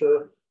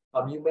future.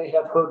 You may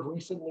have heard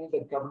recently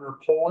that Governor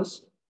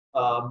Polis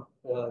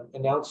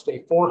announced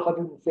a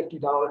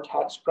 $450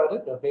 tax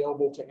credit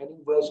available to any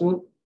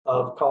resident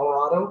of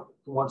Colorado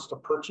who wants to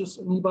purchase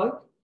an e-bike.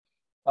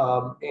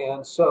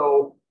 And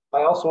so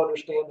I also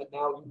understand that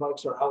now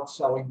e-bikes are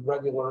outselling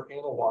regular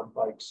analog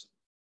bikes.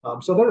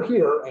 So they're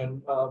here,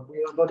 and we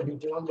are going to be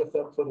dealing with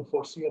them for the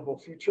foreseeable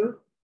future.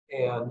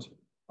 And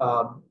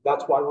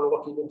that's why we're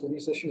looking into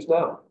these issues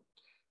now.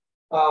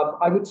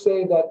 I would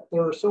say that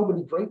there are so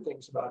many great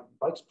things about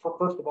e-bikes.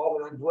 First of all,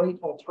 they're a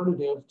great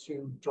alternative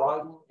to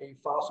driving a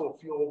fossil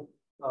fuel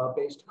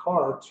based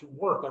car to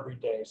work every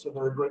day. So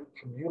they're a great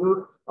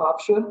commuter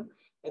option.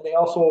 And they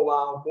also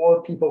allow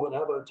more people than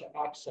ever to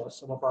access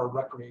some of our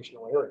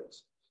recreational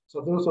areas. So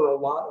those are a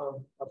lot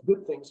of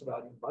good things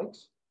about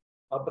e-bikes.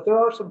 But there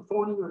are some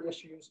thornier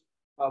issues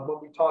when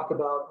we talk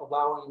about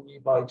allowing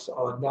e-bikes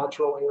on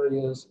natural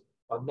areas,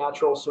 on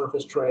natural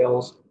surface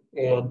trails,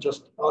 and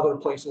just other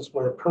places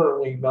where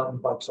currently mountain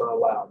bikes are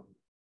allowed.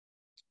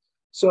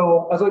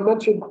 So as I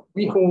mentioned,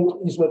 we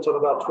hold easements on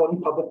about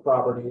 20 public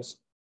properties.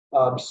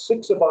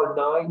 6 of our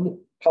 9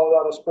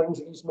 Colorado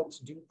Springs easements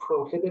do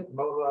prohibit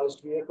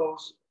motorized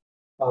vehicles.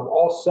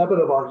 All 7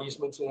 of our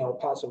easements in El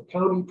Paso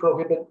County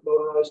prohibit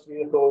motorized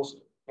vehicles,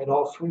 and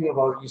all 3 of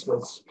our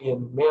easements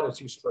in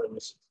Manitou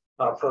Springs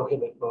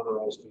prohibit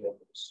motorized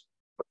vehicles.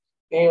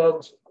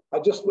 And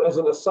as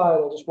an aside,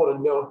 I just want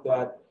to note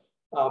that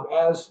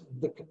as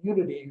the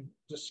community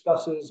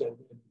discusses and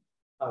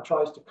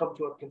tries to come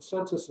to a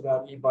consensus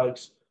about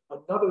e-bikes,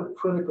 another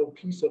critical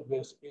piece of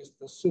this is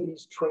the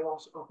city's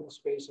Trails, Open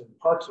Space, and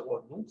Parks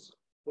Ordinance,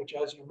 which,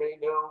 as you may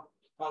know,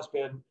 has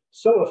been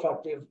so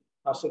effective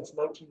since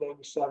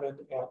 1997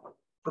 at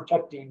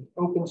protecting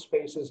open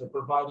spaces and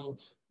providing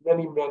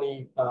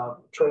many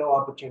trail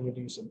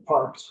opportunities and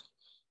parks.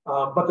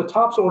 But the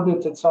TOPS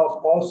ordinance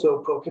itself also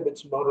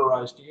prohibits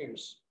motorized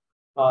use.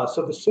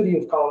 So the city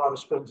of Colorado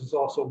Springs is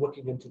also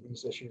looking into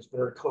these issues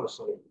very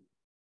closely.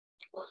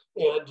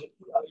 And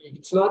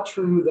it's not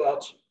true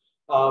that,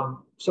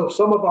 so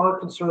some of our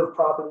conserved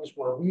properties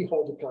where we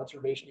hold a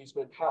conservation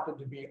easement happen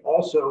to be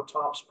also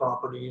TOPS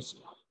properties,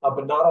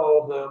 but not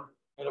all of them.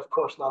 And of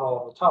course, not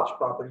all of the TOPS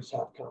properties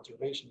have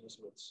conservation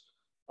easements.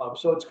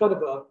 So it's kind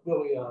of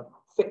really a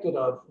thicket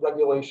of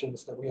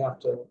regulations that we have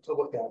to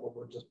look at when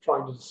we're just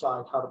trying to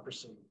decide how to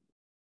proceed.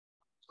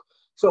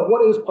 So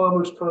what is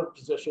Palmer's current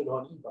position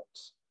on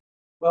e-bikes?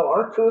 Well,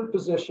 our current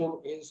position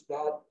is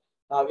that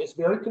it's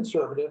very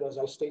conservative. As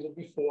I stated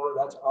before,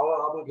 that's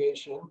our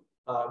obligation.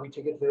 We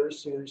take it very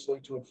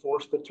seriously to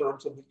enforce the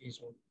terms of the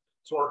easement.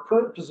 So our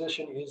current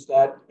position is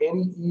that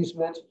any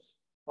easement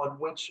on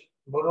which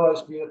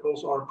motorized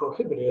vehicles are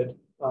prohibited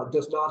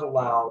does not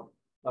allow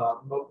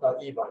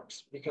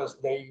e-bikes because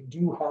they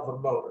do have a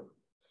motor.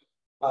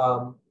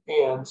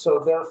 And so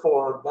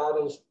therefore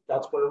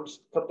that's where we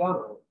come down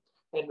on it.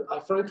 And I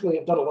frankly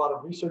have done a lot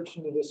of research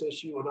into this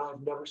issue, and I've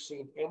never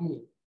seen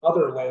any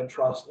other land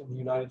trust in the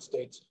United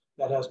States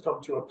that has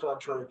come to a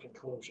contrary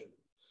conclusion.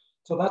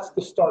 So that's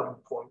the starting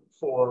point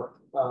for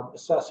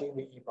assessing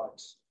the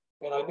e-bikes.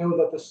 And I know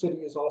that the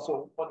city is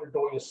also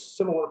undergoing a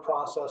similar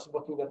process,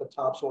 looking at the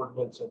TOPS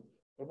ordinance and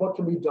what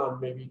can be done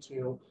maybe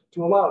to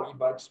allow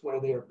e-bikes where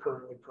they are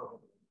currently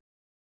prohibited.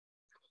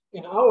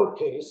 In our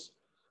case,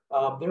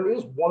 there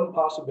is one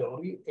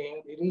possibility,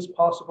 and it is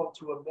possible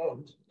to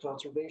amend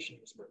conservation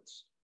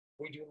easements.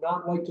 We do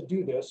not like to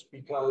do this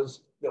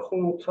because the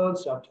whole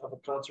concept of a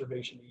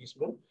conservation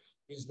easement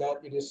is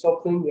that it is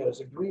something that is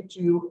agreed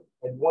to,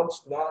 and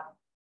once that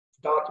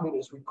document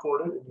is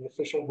recorded in the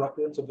official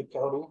records of the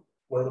county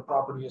where the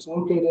property is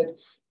located,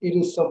 it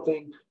is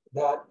something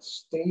that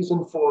stays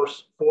in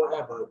force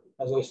forever,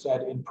 as I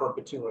said, in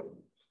perpetuity.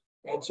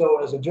 And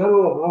so as a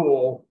general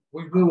rule,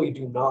 we really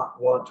do not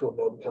want to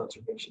amend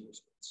conservation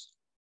easements.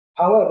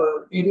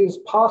 However, it is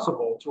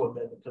possible to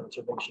amend a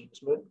conservation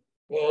easement.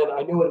 And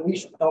I know at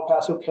least El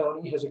Paso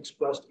County has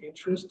expressed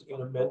interest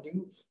in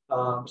amending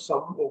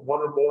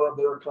one or more of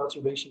their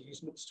conservation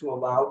easements to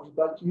allow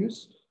e-bike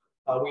use.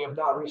 We have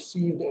not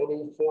received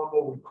any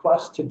formal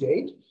requests to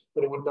date,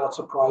 but it would not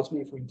surprise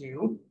me if we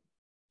do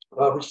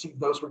receive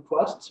those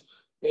requests.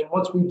 And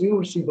once we do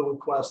receive a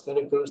request, then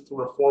it goes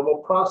through a formal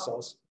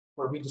process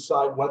where we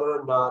decide whether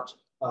or not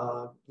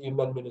the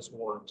amendment is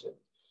warranted.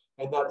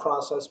 And that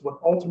process would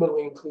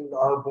ultimately include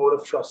our board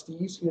of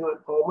trustees here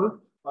at Palmer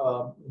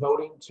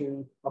voting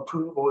to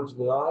approve or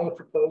deny a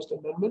proposed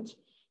amendment.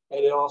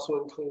 And it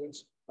also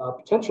includes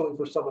potentially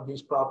for some of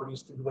these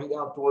properties, the Great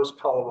Outdoors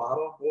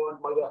Colorado board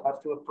might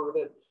have to approve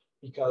it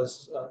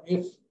because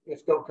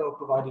if GOCO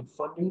provided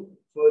funding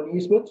for an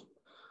easement.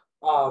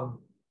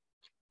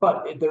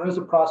 But there is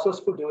a process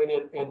for doing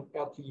it, and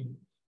at the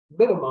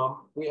minimum,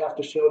 we have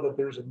to show that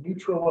there's a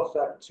neutral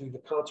effect to the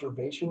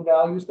conservation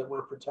values that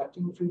we're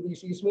protecting through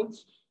these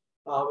easements.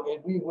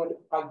 And we would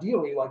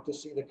ideally like to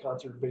see the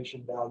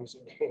conservation values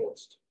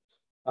enhanced.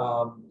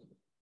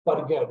 But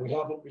again, we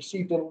haven't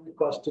received any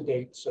requests to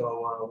date,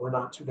 so we're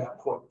not to that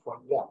point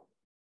yet.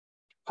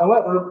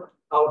 However,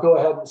 I'll go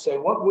ahead and say,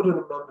 what would an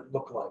amendment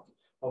look like?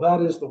 Well,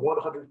 that is the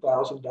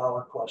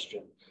 $100,000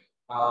 question.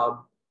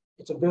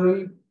 It's a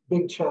very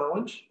big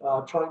challenge,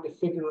 trying to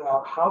figure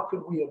out how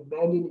could we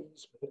amend an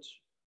easement,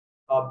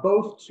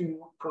 both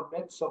to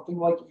permit something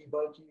like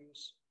e-bike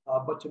use,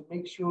 but to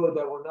make sure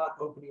that we're not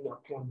opening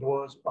up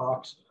Pandora's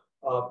box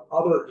of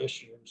other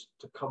issues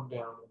to come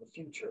down in the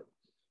future.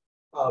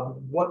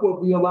 What would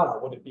we allow?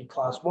 Would it be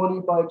class 1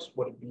 e-bikes?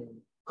 Would it be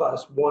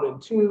class 1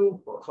 and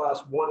 2 or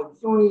class 1 and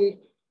 3?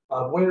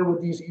 Where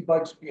would these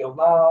e-bikes be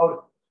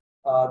allowed?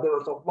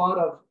 There's a lot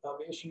of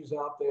issues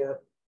out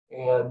there,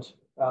 and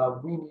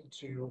we need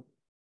to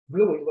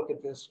really look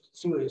at this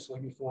seriously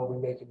before we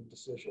make any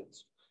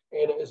decisions.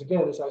 And as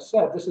I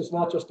said, this is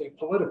not just a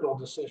political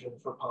decision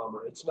for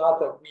Palmer. It's not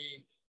that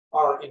we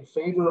are in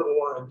favor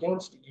or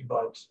against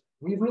e-bikes.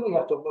 We really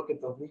have to look at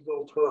the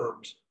legal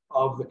terms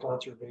of the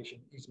conservation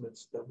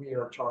easements that we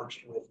are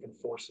charged with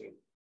enforcing.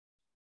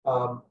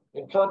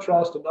 In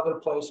contrast, another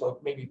place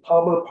like maybe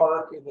Palmer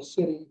Park in the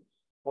city,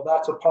 well,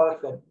 that's a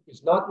park that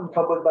is not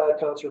encumbered by a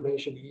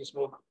conservation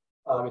easement.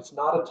 It's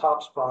not a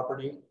TOPS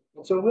property.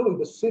 And so really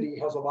the city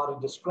has a lot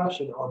of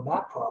discretion on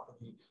that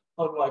property,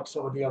 unlike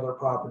some of the other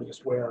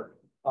properties where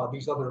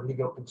these other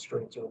legal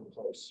constraints are in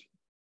place.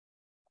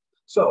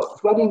 So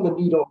threading the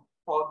needle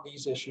on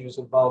these issues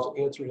involves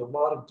answering a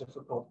lot of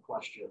difficult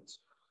questions.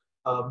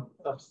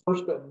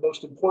 First, but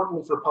most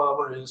importantly for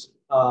Palmer is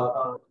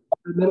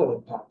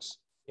environmental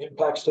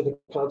impacts to the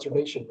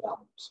conservation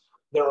values.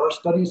 There are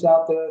studies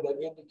out there that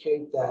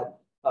indicate that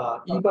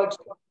e-bikes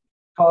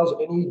cause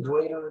any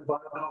greater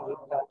environmental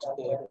impacts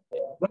than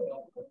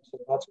regular bikes,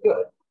 and that's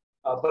good.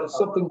 But it's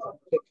something to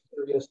take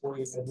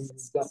seriously, and we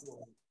would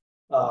definitely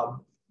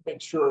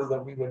make sure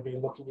that we would be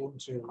looking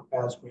into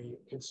as we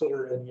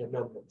consider any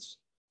amendments.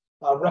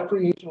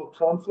 Recreational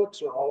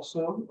conflicts are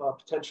also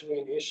potentially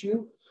an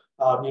issue.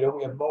 We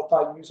have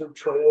multi-user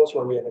trails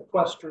where we have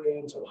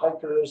equestrians and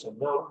hikers and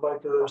mountain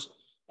bikers,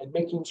 and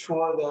making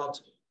sure that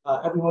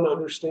everyone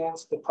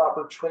understands the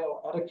proper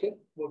trail etiquette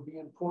would be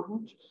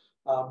important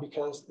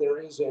because there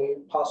is a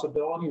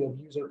possibility of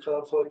user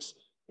conflicts.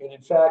 And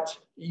in fact,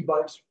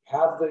 e-bikes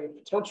have the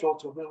potential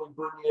to really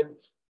bring in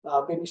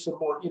maybe some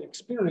more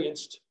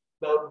inexperienced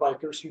mountain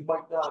bikers who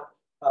might not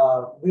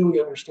really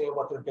understand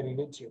what they're getting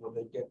into when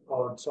they get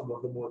on some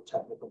of the more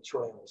technical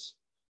trails.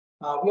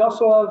 We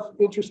also have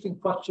interesting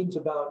questions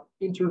about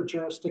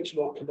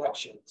interjurisdictional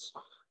connections.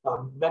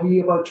 Many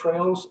of our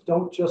trails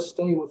don't just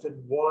stay within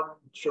one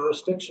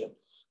jurisdiction.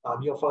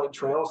 You'll find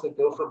trails that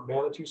go from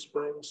Manitou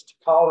Springs to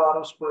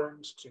Colorado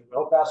Springs to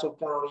El Paso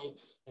County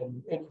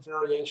and any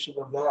variation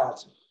of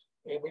that.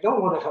 And we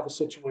don't want to have a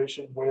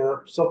situation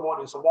where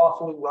someone is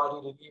lawfully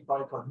riding an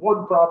e-bike on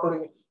one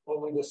property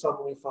only to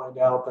suddenly find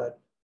out that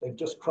they've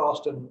just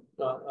crossed an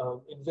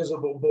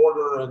invisible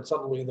border and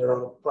suddenly they're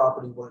on a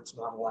property where it's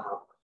not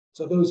allowed.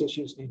 So those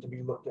issues need to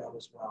be looked at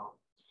as well.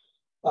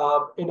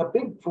 And a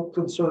big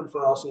concern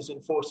for us is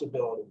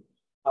enforceability.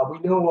 We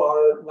know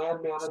our land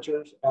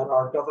managers and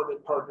our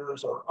government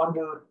partners are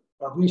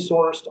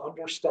under-resourced,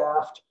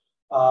 understaffed,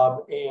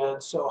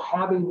 and so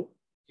having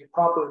the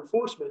proper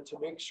enforcement to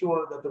make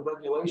sure that the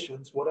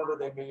regulations, whatever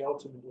they may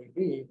ultimately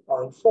be,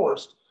 are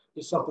enforced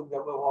is something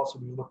that we'll also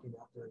be looking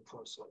at very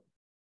closely.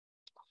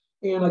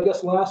 And I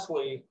guess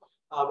lastly,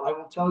 I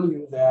will tell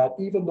you that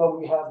even though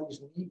we have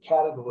these neat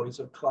categories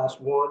of Class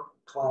 1,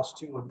 Class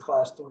 2, and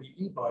Class 3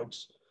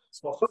 e-bikes,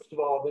 well, first of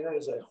all, there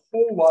is a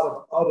whole lot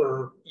of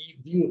other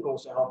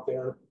e-vehicles out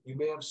there. You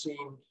may have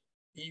seen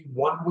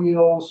E1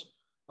 wheels.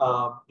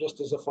 Just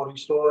as a funny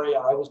story,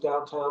 I was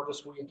downtown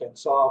this week and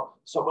saw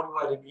someone who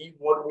had an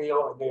E1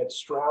 wheel and they had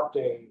strapped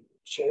a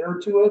chair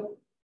to it.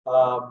 It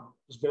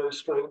was very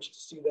strange to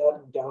see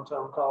that in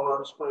downtown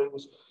Colorado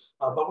Springs.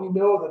 But we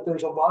know that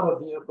there's a lot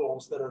of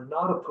vehicles that are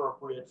not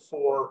appropriate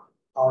for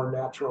our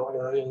natural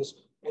areas.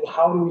 And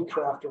how do we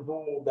craft a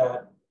rule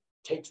that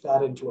takes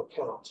that into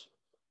account?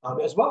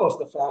 As well as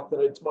the fact that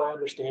it's my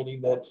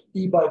understanding that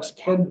e-bikes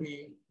can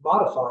be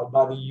modified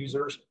by the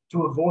users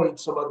to avoid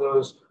some of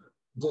those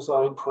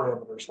design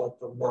parameters like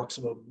the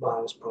maximum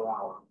miles per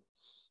hour.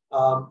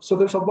 So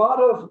there's a lot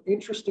of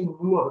interesting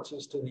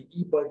nuances to the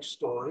e-bike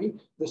story.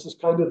 This is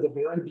kind of the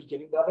very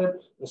beginning of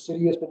it. The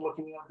city has been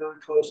looking at it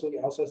very closely,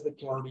 as has the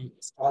county,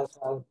 as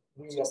have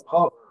we at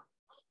Palmer.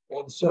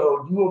 And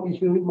so you will be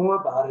hearing more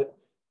about it.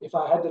 If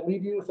I had to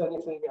leave you with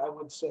anything, I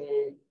would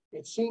say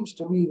it seems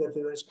to me that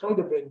there is kind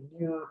of a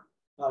near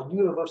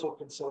universal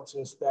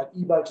consensus that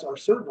e-bikes are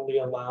certainly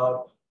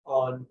allowed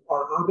on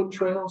our urban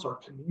trails, our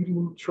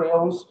commuting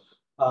trails,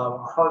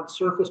 our hard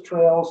surface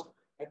trails,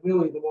 and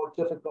really the more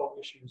difficult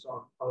issues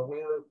are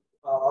where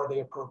are they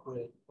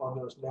appropriate on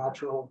those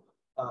natural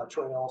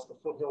trails, the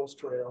foothills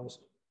trails,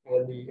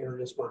 and the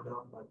areas where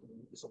mountain biking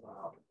is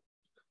allowed.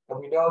 And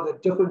we know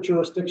that different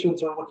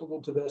jurisdictions are looking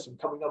into this and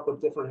coming up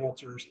with different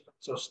answers.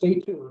 So stay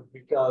tuned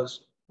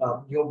because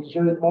you'll be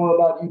hearing more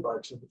about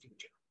e-bikes in the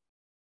future.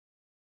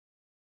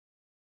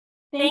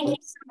 Thank you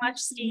so much,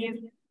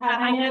 Steve.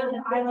 I know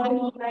that I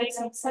love e-bikes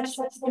and such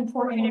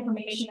important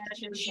information that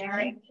you're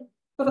sharing.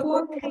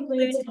 Before we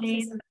conclude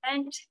today's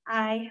event,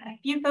 a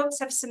few folks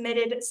have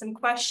submitted some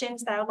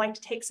questions that I would like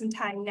to take some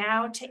time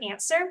now to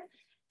answer.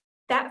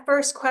 That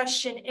first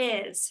question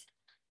is,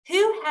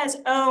 who has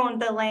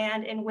owned the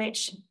land in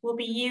which will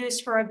be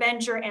used for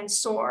Avenger and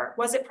SOAR?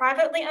 Was it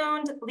privately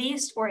owned,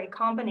 leased, or a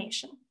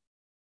combination?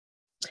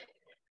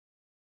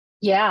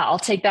 Yeah, I'll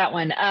take that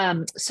one.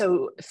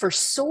 So for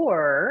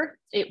SOAR,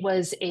 it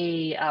was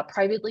a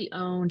privately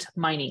owned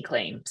mining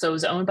claim. So it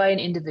was owned by an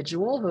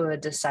individual who had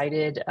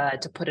decided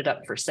to put it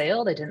up for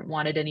sale. They didn't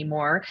want it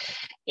anymore.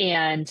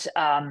 And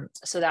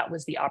so that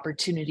was the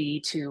opportunity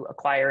to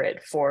acquire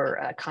it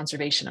for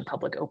conservation and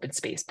public open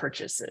space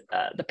purchase,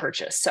 the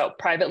purchase. So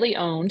privately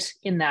owned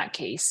in that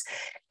case.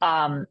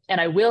 And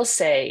I will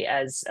say,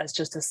 as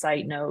just a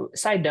side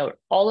note,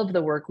 all of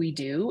the work we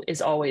do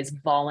is always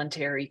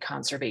voluntary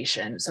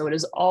conservation. So it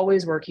is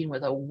always working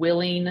with a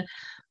willing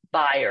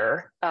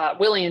buyer,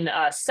 willing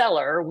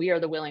seller. We are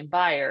the willing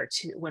buyer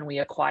to when we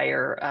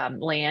acquire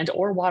land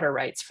or water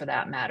rights for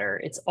that matter.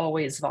 It's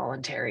always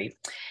voluntary.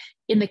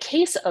 In the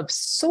case of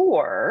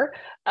SOAR,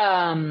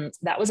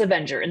 that was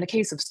Avenger. In the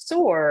case of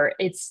SOAR,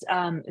 it's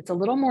a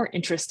little more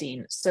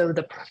interesting. So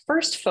the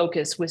first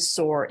focus with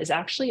SOAR is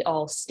actually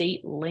all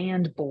state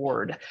land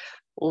board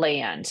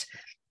land.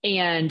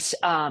 And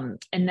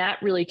that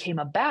really came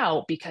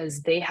about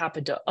because they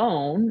happen to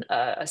own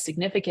a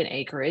significant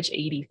acreage,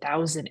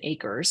 80,000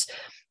 acres,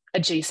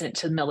 adjacent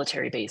to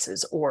military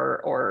bases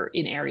or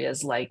in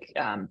areas like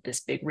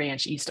this big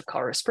ranch east of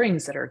Colorado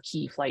Springs that are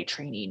key flight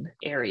training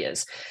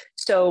areas.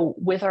 So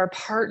with our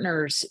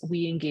partners,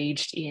 we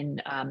engaged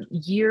in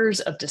years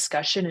of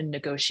discussion and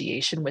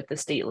negotiation with the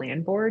state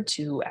land board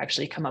to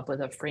actually come up with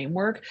a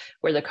framework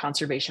where the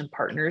conservation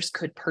partners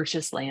could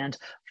purchase land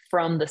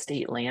from the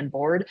state land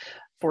board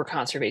for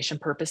conservation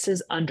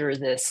purposes under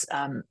this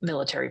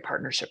military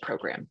partnership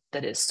program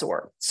that is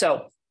SOAR.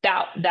 So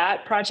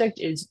that project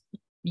is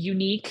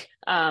unique.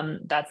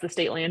 That's the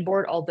state land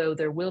board, although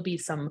there will be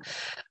some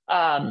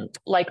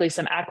likely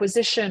some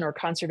acquisition or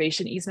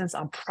conservation easements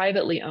on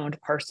privately owned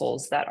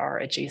parcels that are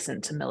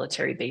adjacent to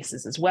military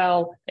bases as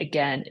well.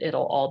 Again,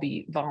 it'll all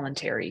be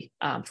voluntary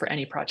for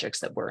any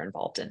projects that we're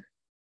involved in.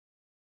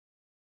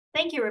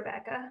 Thank you,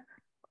 Rebecca.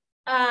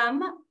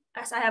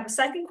 As I have a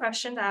second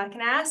question that I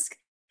can ask.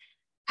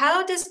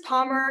 How does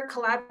Palmer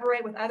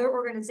collaborate with other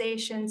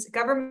organizations,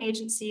 government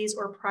agencies,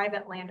 or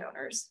private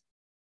landowners?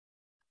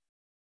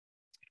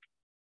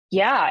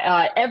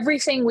 Yeah,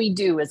 everything we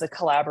do is a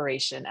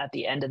collaboration at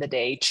the end of the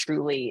day,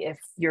 truly. If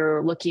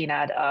you're looking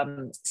at,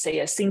 say,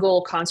 a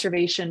single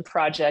conservation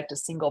project, a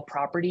single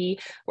property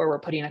where we're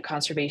putting a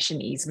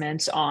conservation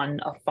easement on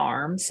a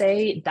farm,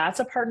 say, that's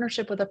a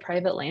partnership with a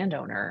private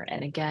landowner.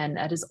 And again,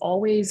 that is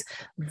always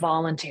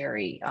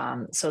voluntary.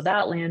 So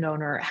that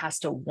landowner has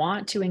to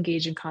want to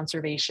engage in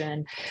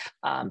conservation,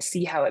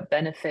 see how it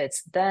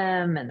benefits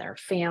them and their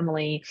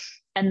family.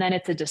 And then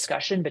it's a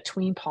discussion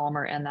between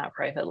Palmer and that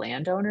private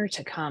landowner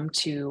to come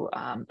to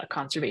a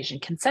conservation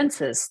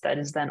consensus that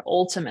is then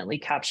ultimately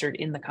captured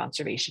in the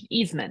conservation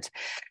easement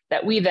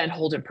that we then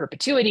hold in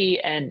perpetuity,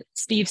 and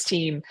Steve's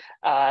team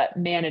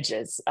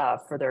manages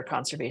for their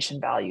conservation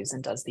values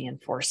and does the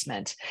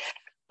enforcement.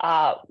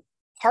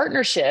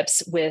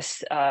 Partnerships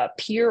with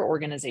peer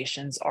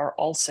organizations are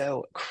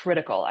also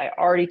critical. I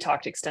already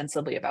talked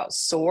extensively about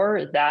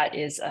SOAR. That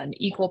is an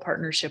equal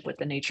partnership with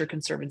the Nature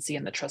Conservancy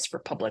and the Trust for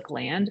Public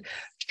Land.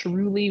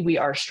 Truly, we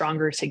are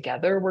stronger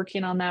together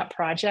working on that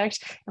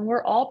project, and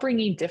we're all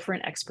bringing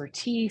different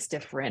expertise,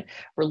 different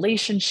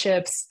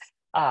relationships,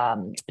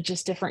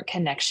 just different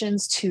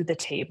connections to the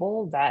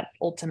table that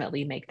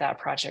ultimately make that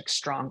project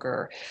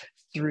stronger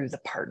through the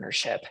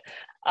partnership.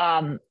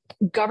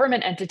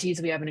 Government entities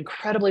we have an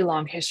incredibly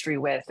long history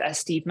with. As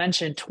Steve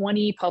mentioned,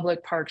 20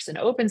 public parks and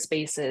open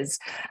spaces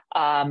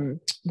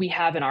we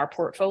have in our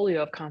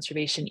portfolio of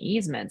conservation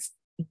easements.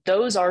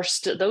 Those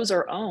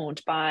are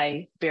owned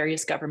by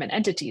various government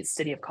entities,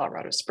 City of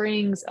Colorado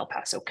Springs, El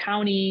Paso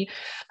County,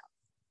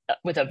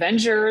 with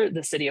Avenger,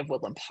 the City of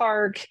Woodland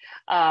Park.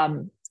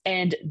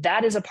 And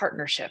that is a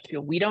partnership.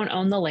 We don't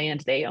own the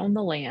land, they own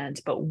the land,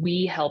 but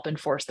we help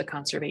enforce the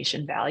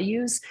conservation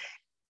values.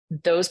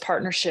 Those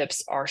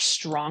partnerships are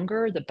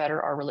stronger, the better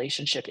our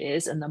relationship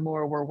is, and the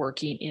more we're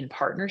working in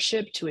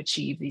partnership to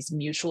achieve these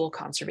mutual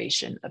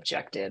conservation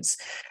objectives.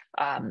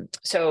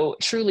 So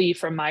truly,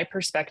 from my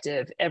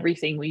perspective,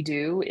 everything we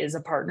do is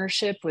a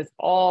partnership with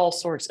all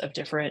sorts of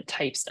different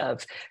types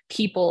of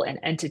people and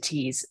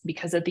entities,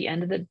 because at the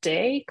end of the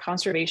day,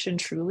 conservation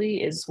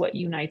truly is what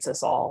unites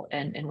us all.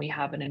 And we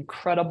have an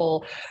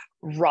incredible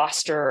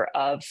roster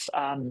of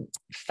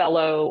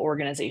fellow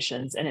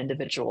organizations and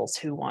individuals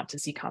who want to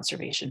see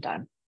conservation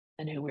done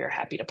and who we are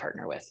happy to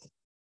partner with.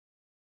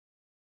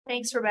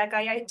 Thanks, Rebecca.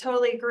 I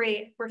totally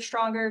agree. We're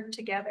stronger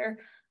together.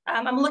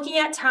 I'm looking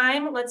at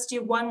time. Let's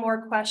do one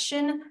more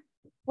question.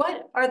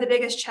 What are the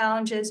biggest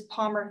challenges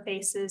Palmer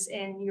faces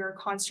in your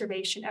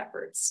conservation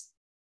efforts?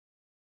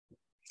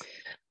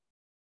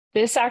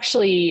 This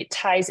actually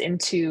ties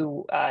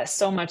into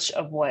so much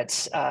of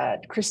what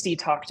Christy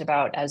talked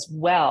about as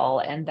well,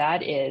 and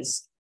that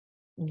is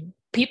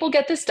people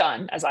get this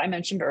done, as I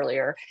mentioned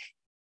earlier,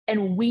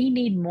 and we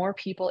need more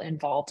people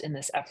involved in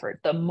this effort.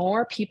 The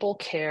more people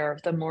care,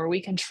 the more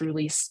we can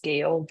truly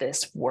scale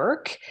this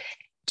work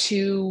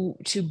to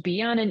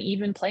be on an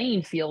even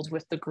playing field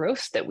with the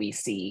growth that we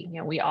see. You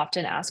know, we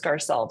often ask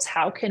ourselves,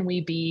 how can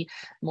we be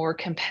more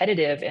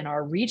competitive in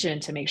our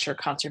region to make sure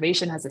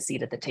conservation has a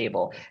seat at the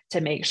table,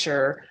 to make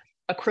sure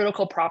a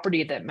critical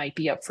property that might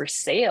be up for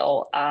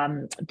sale,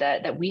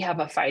 that we have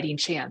a fighting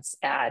chance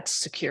at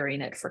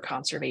securing it for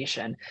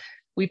conservation.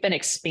 We've been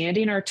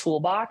expanding our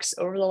toolbox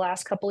over the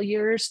last couple of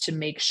years to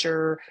make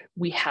sure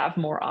we have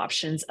more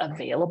options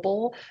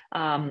available.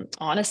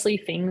 Honestly,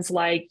 things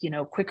like,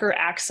 quicker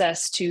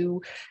access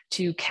to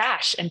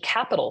cash and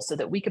capital so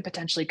that we could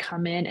potentially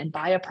come in and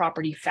buy a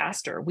property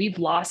faster. We've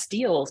lost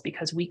deals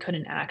because we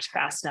couldn't act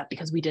fast enough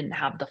because we didn't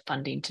have the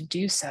funding to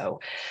do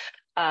so.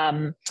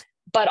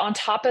 But on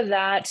top of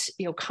that,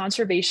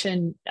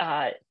 conservation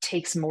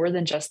takes more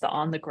than just the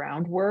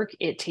on-the-ground work.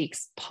 It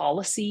takes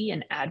policy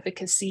and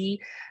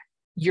advocacy.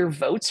 Your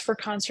votes for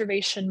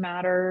conservation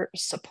matter,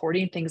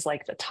 supporting things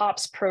like the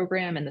TOPS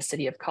program in the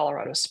city of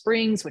Colorado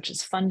Springs, which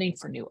is funding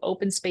for new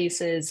open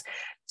spaces,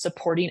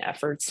 supporting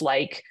efforts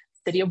like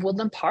city of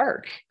Woodland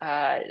Park,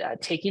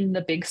 taking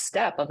the big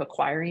step of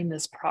acquiring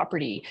this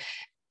property.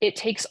 It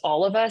takes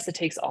all of us, it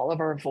takes all of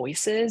our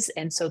voices.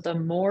 And so the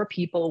more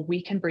people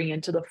we can bring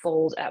into the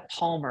fold at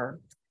Palmer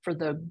for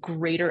the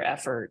greater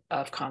effort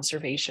of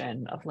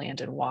conservation of land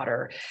and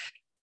water,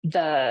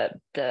 the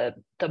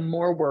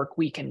more work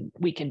we can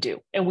do.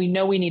 And we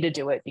know we need to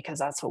do it because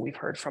that's what we've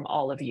heard from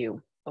all of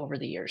you over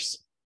the years.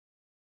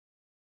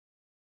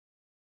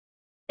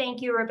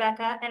 Thank you,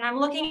 Rebecca. And I'm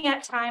looking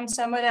at time,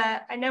 so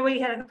I know we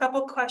had a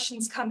couple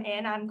questions come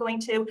in. I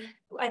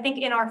think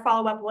in our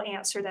follow-up, we'll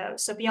answer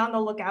those. So be on the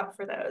lookout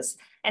for those.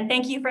 And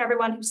thank you for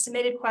everyone who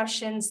submitted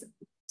questions.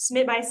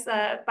 Submit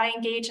by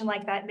engaging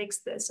like that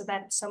makes this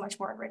event so much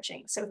more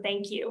enriching. So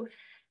thank you.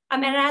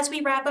 And as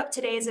we wrap up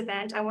today's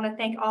event, I want to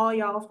thank all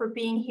y'all for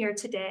being here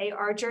today.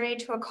 Our journey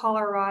to a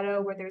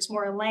Colorado where there's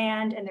more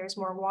land and there's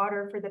more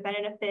water for the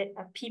benefit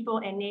of people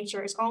and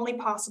nature is only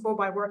possible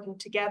by working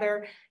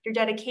together. Your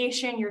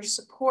dedication, your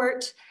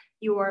support,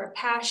 your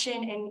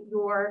passion, and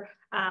your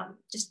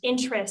just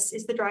interest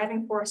is the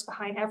driving force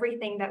behind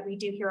everything that we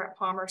do here at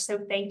Palmer. So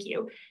thank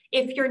you.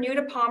 If you're new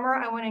to Palmer,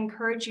 I want to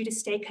encourage you to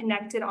stay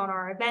connected on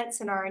our events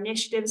and our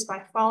initiatives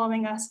by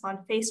following us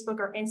on Facebook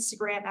or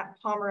Instagram at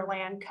Palmer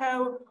Land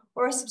Co.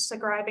 or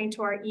subscribing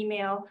to our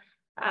email,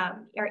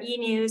 our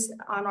e-news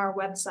on our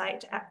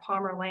website at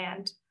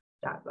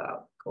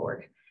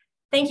palmerland.org.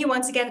 Thank you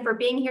once again for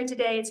being here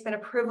today. It's been a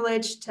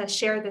privilege to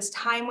share this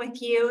time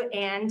with you,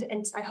 and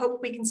I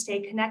hope we can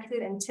stay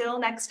connected. Until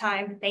next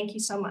time, thank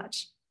you so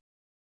much.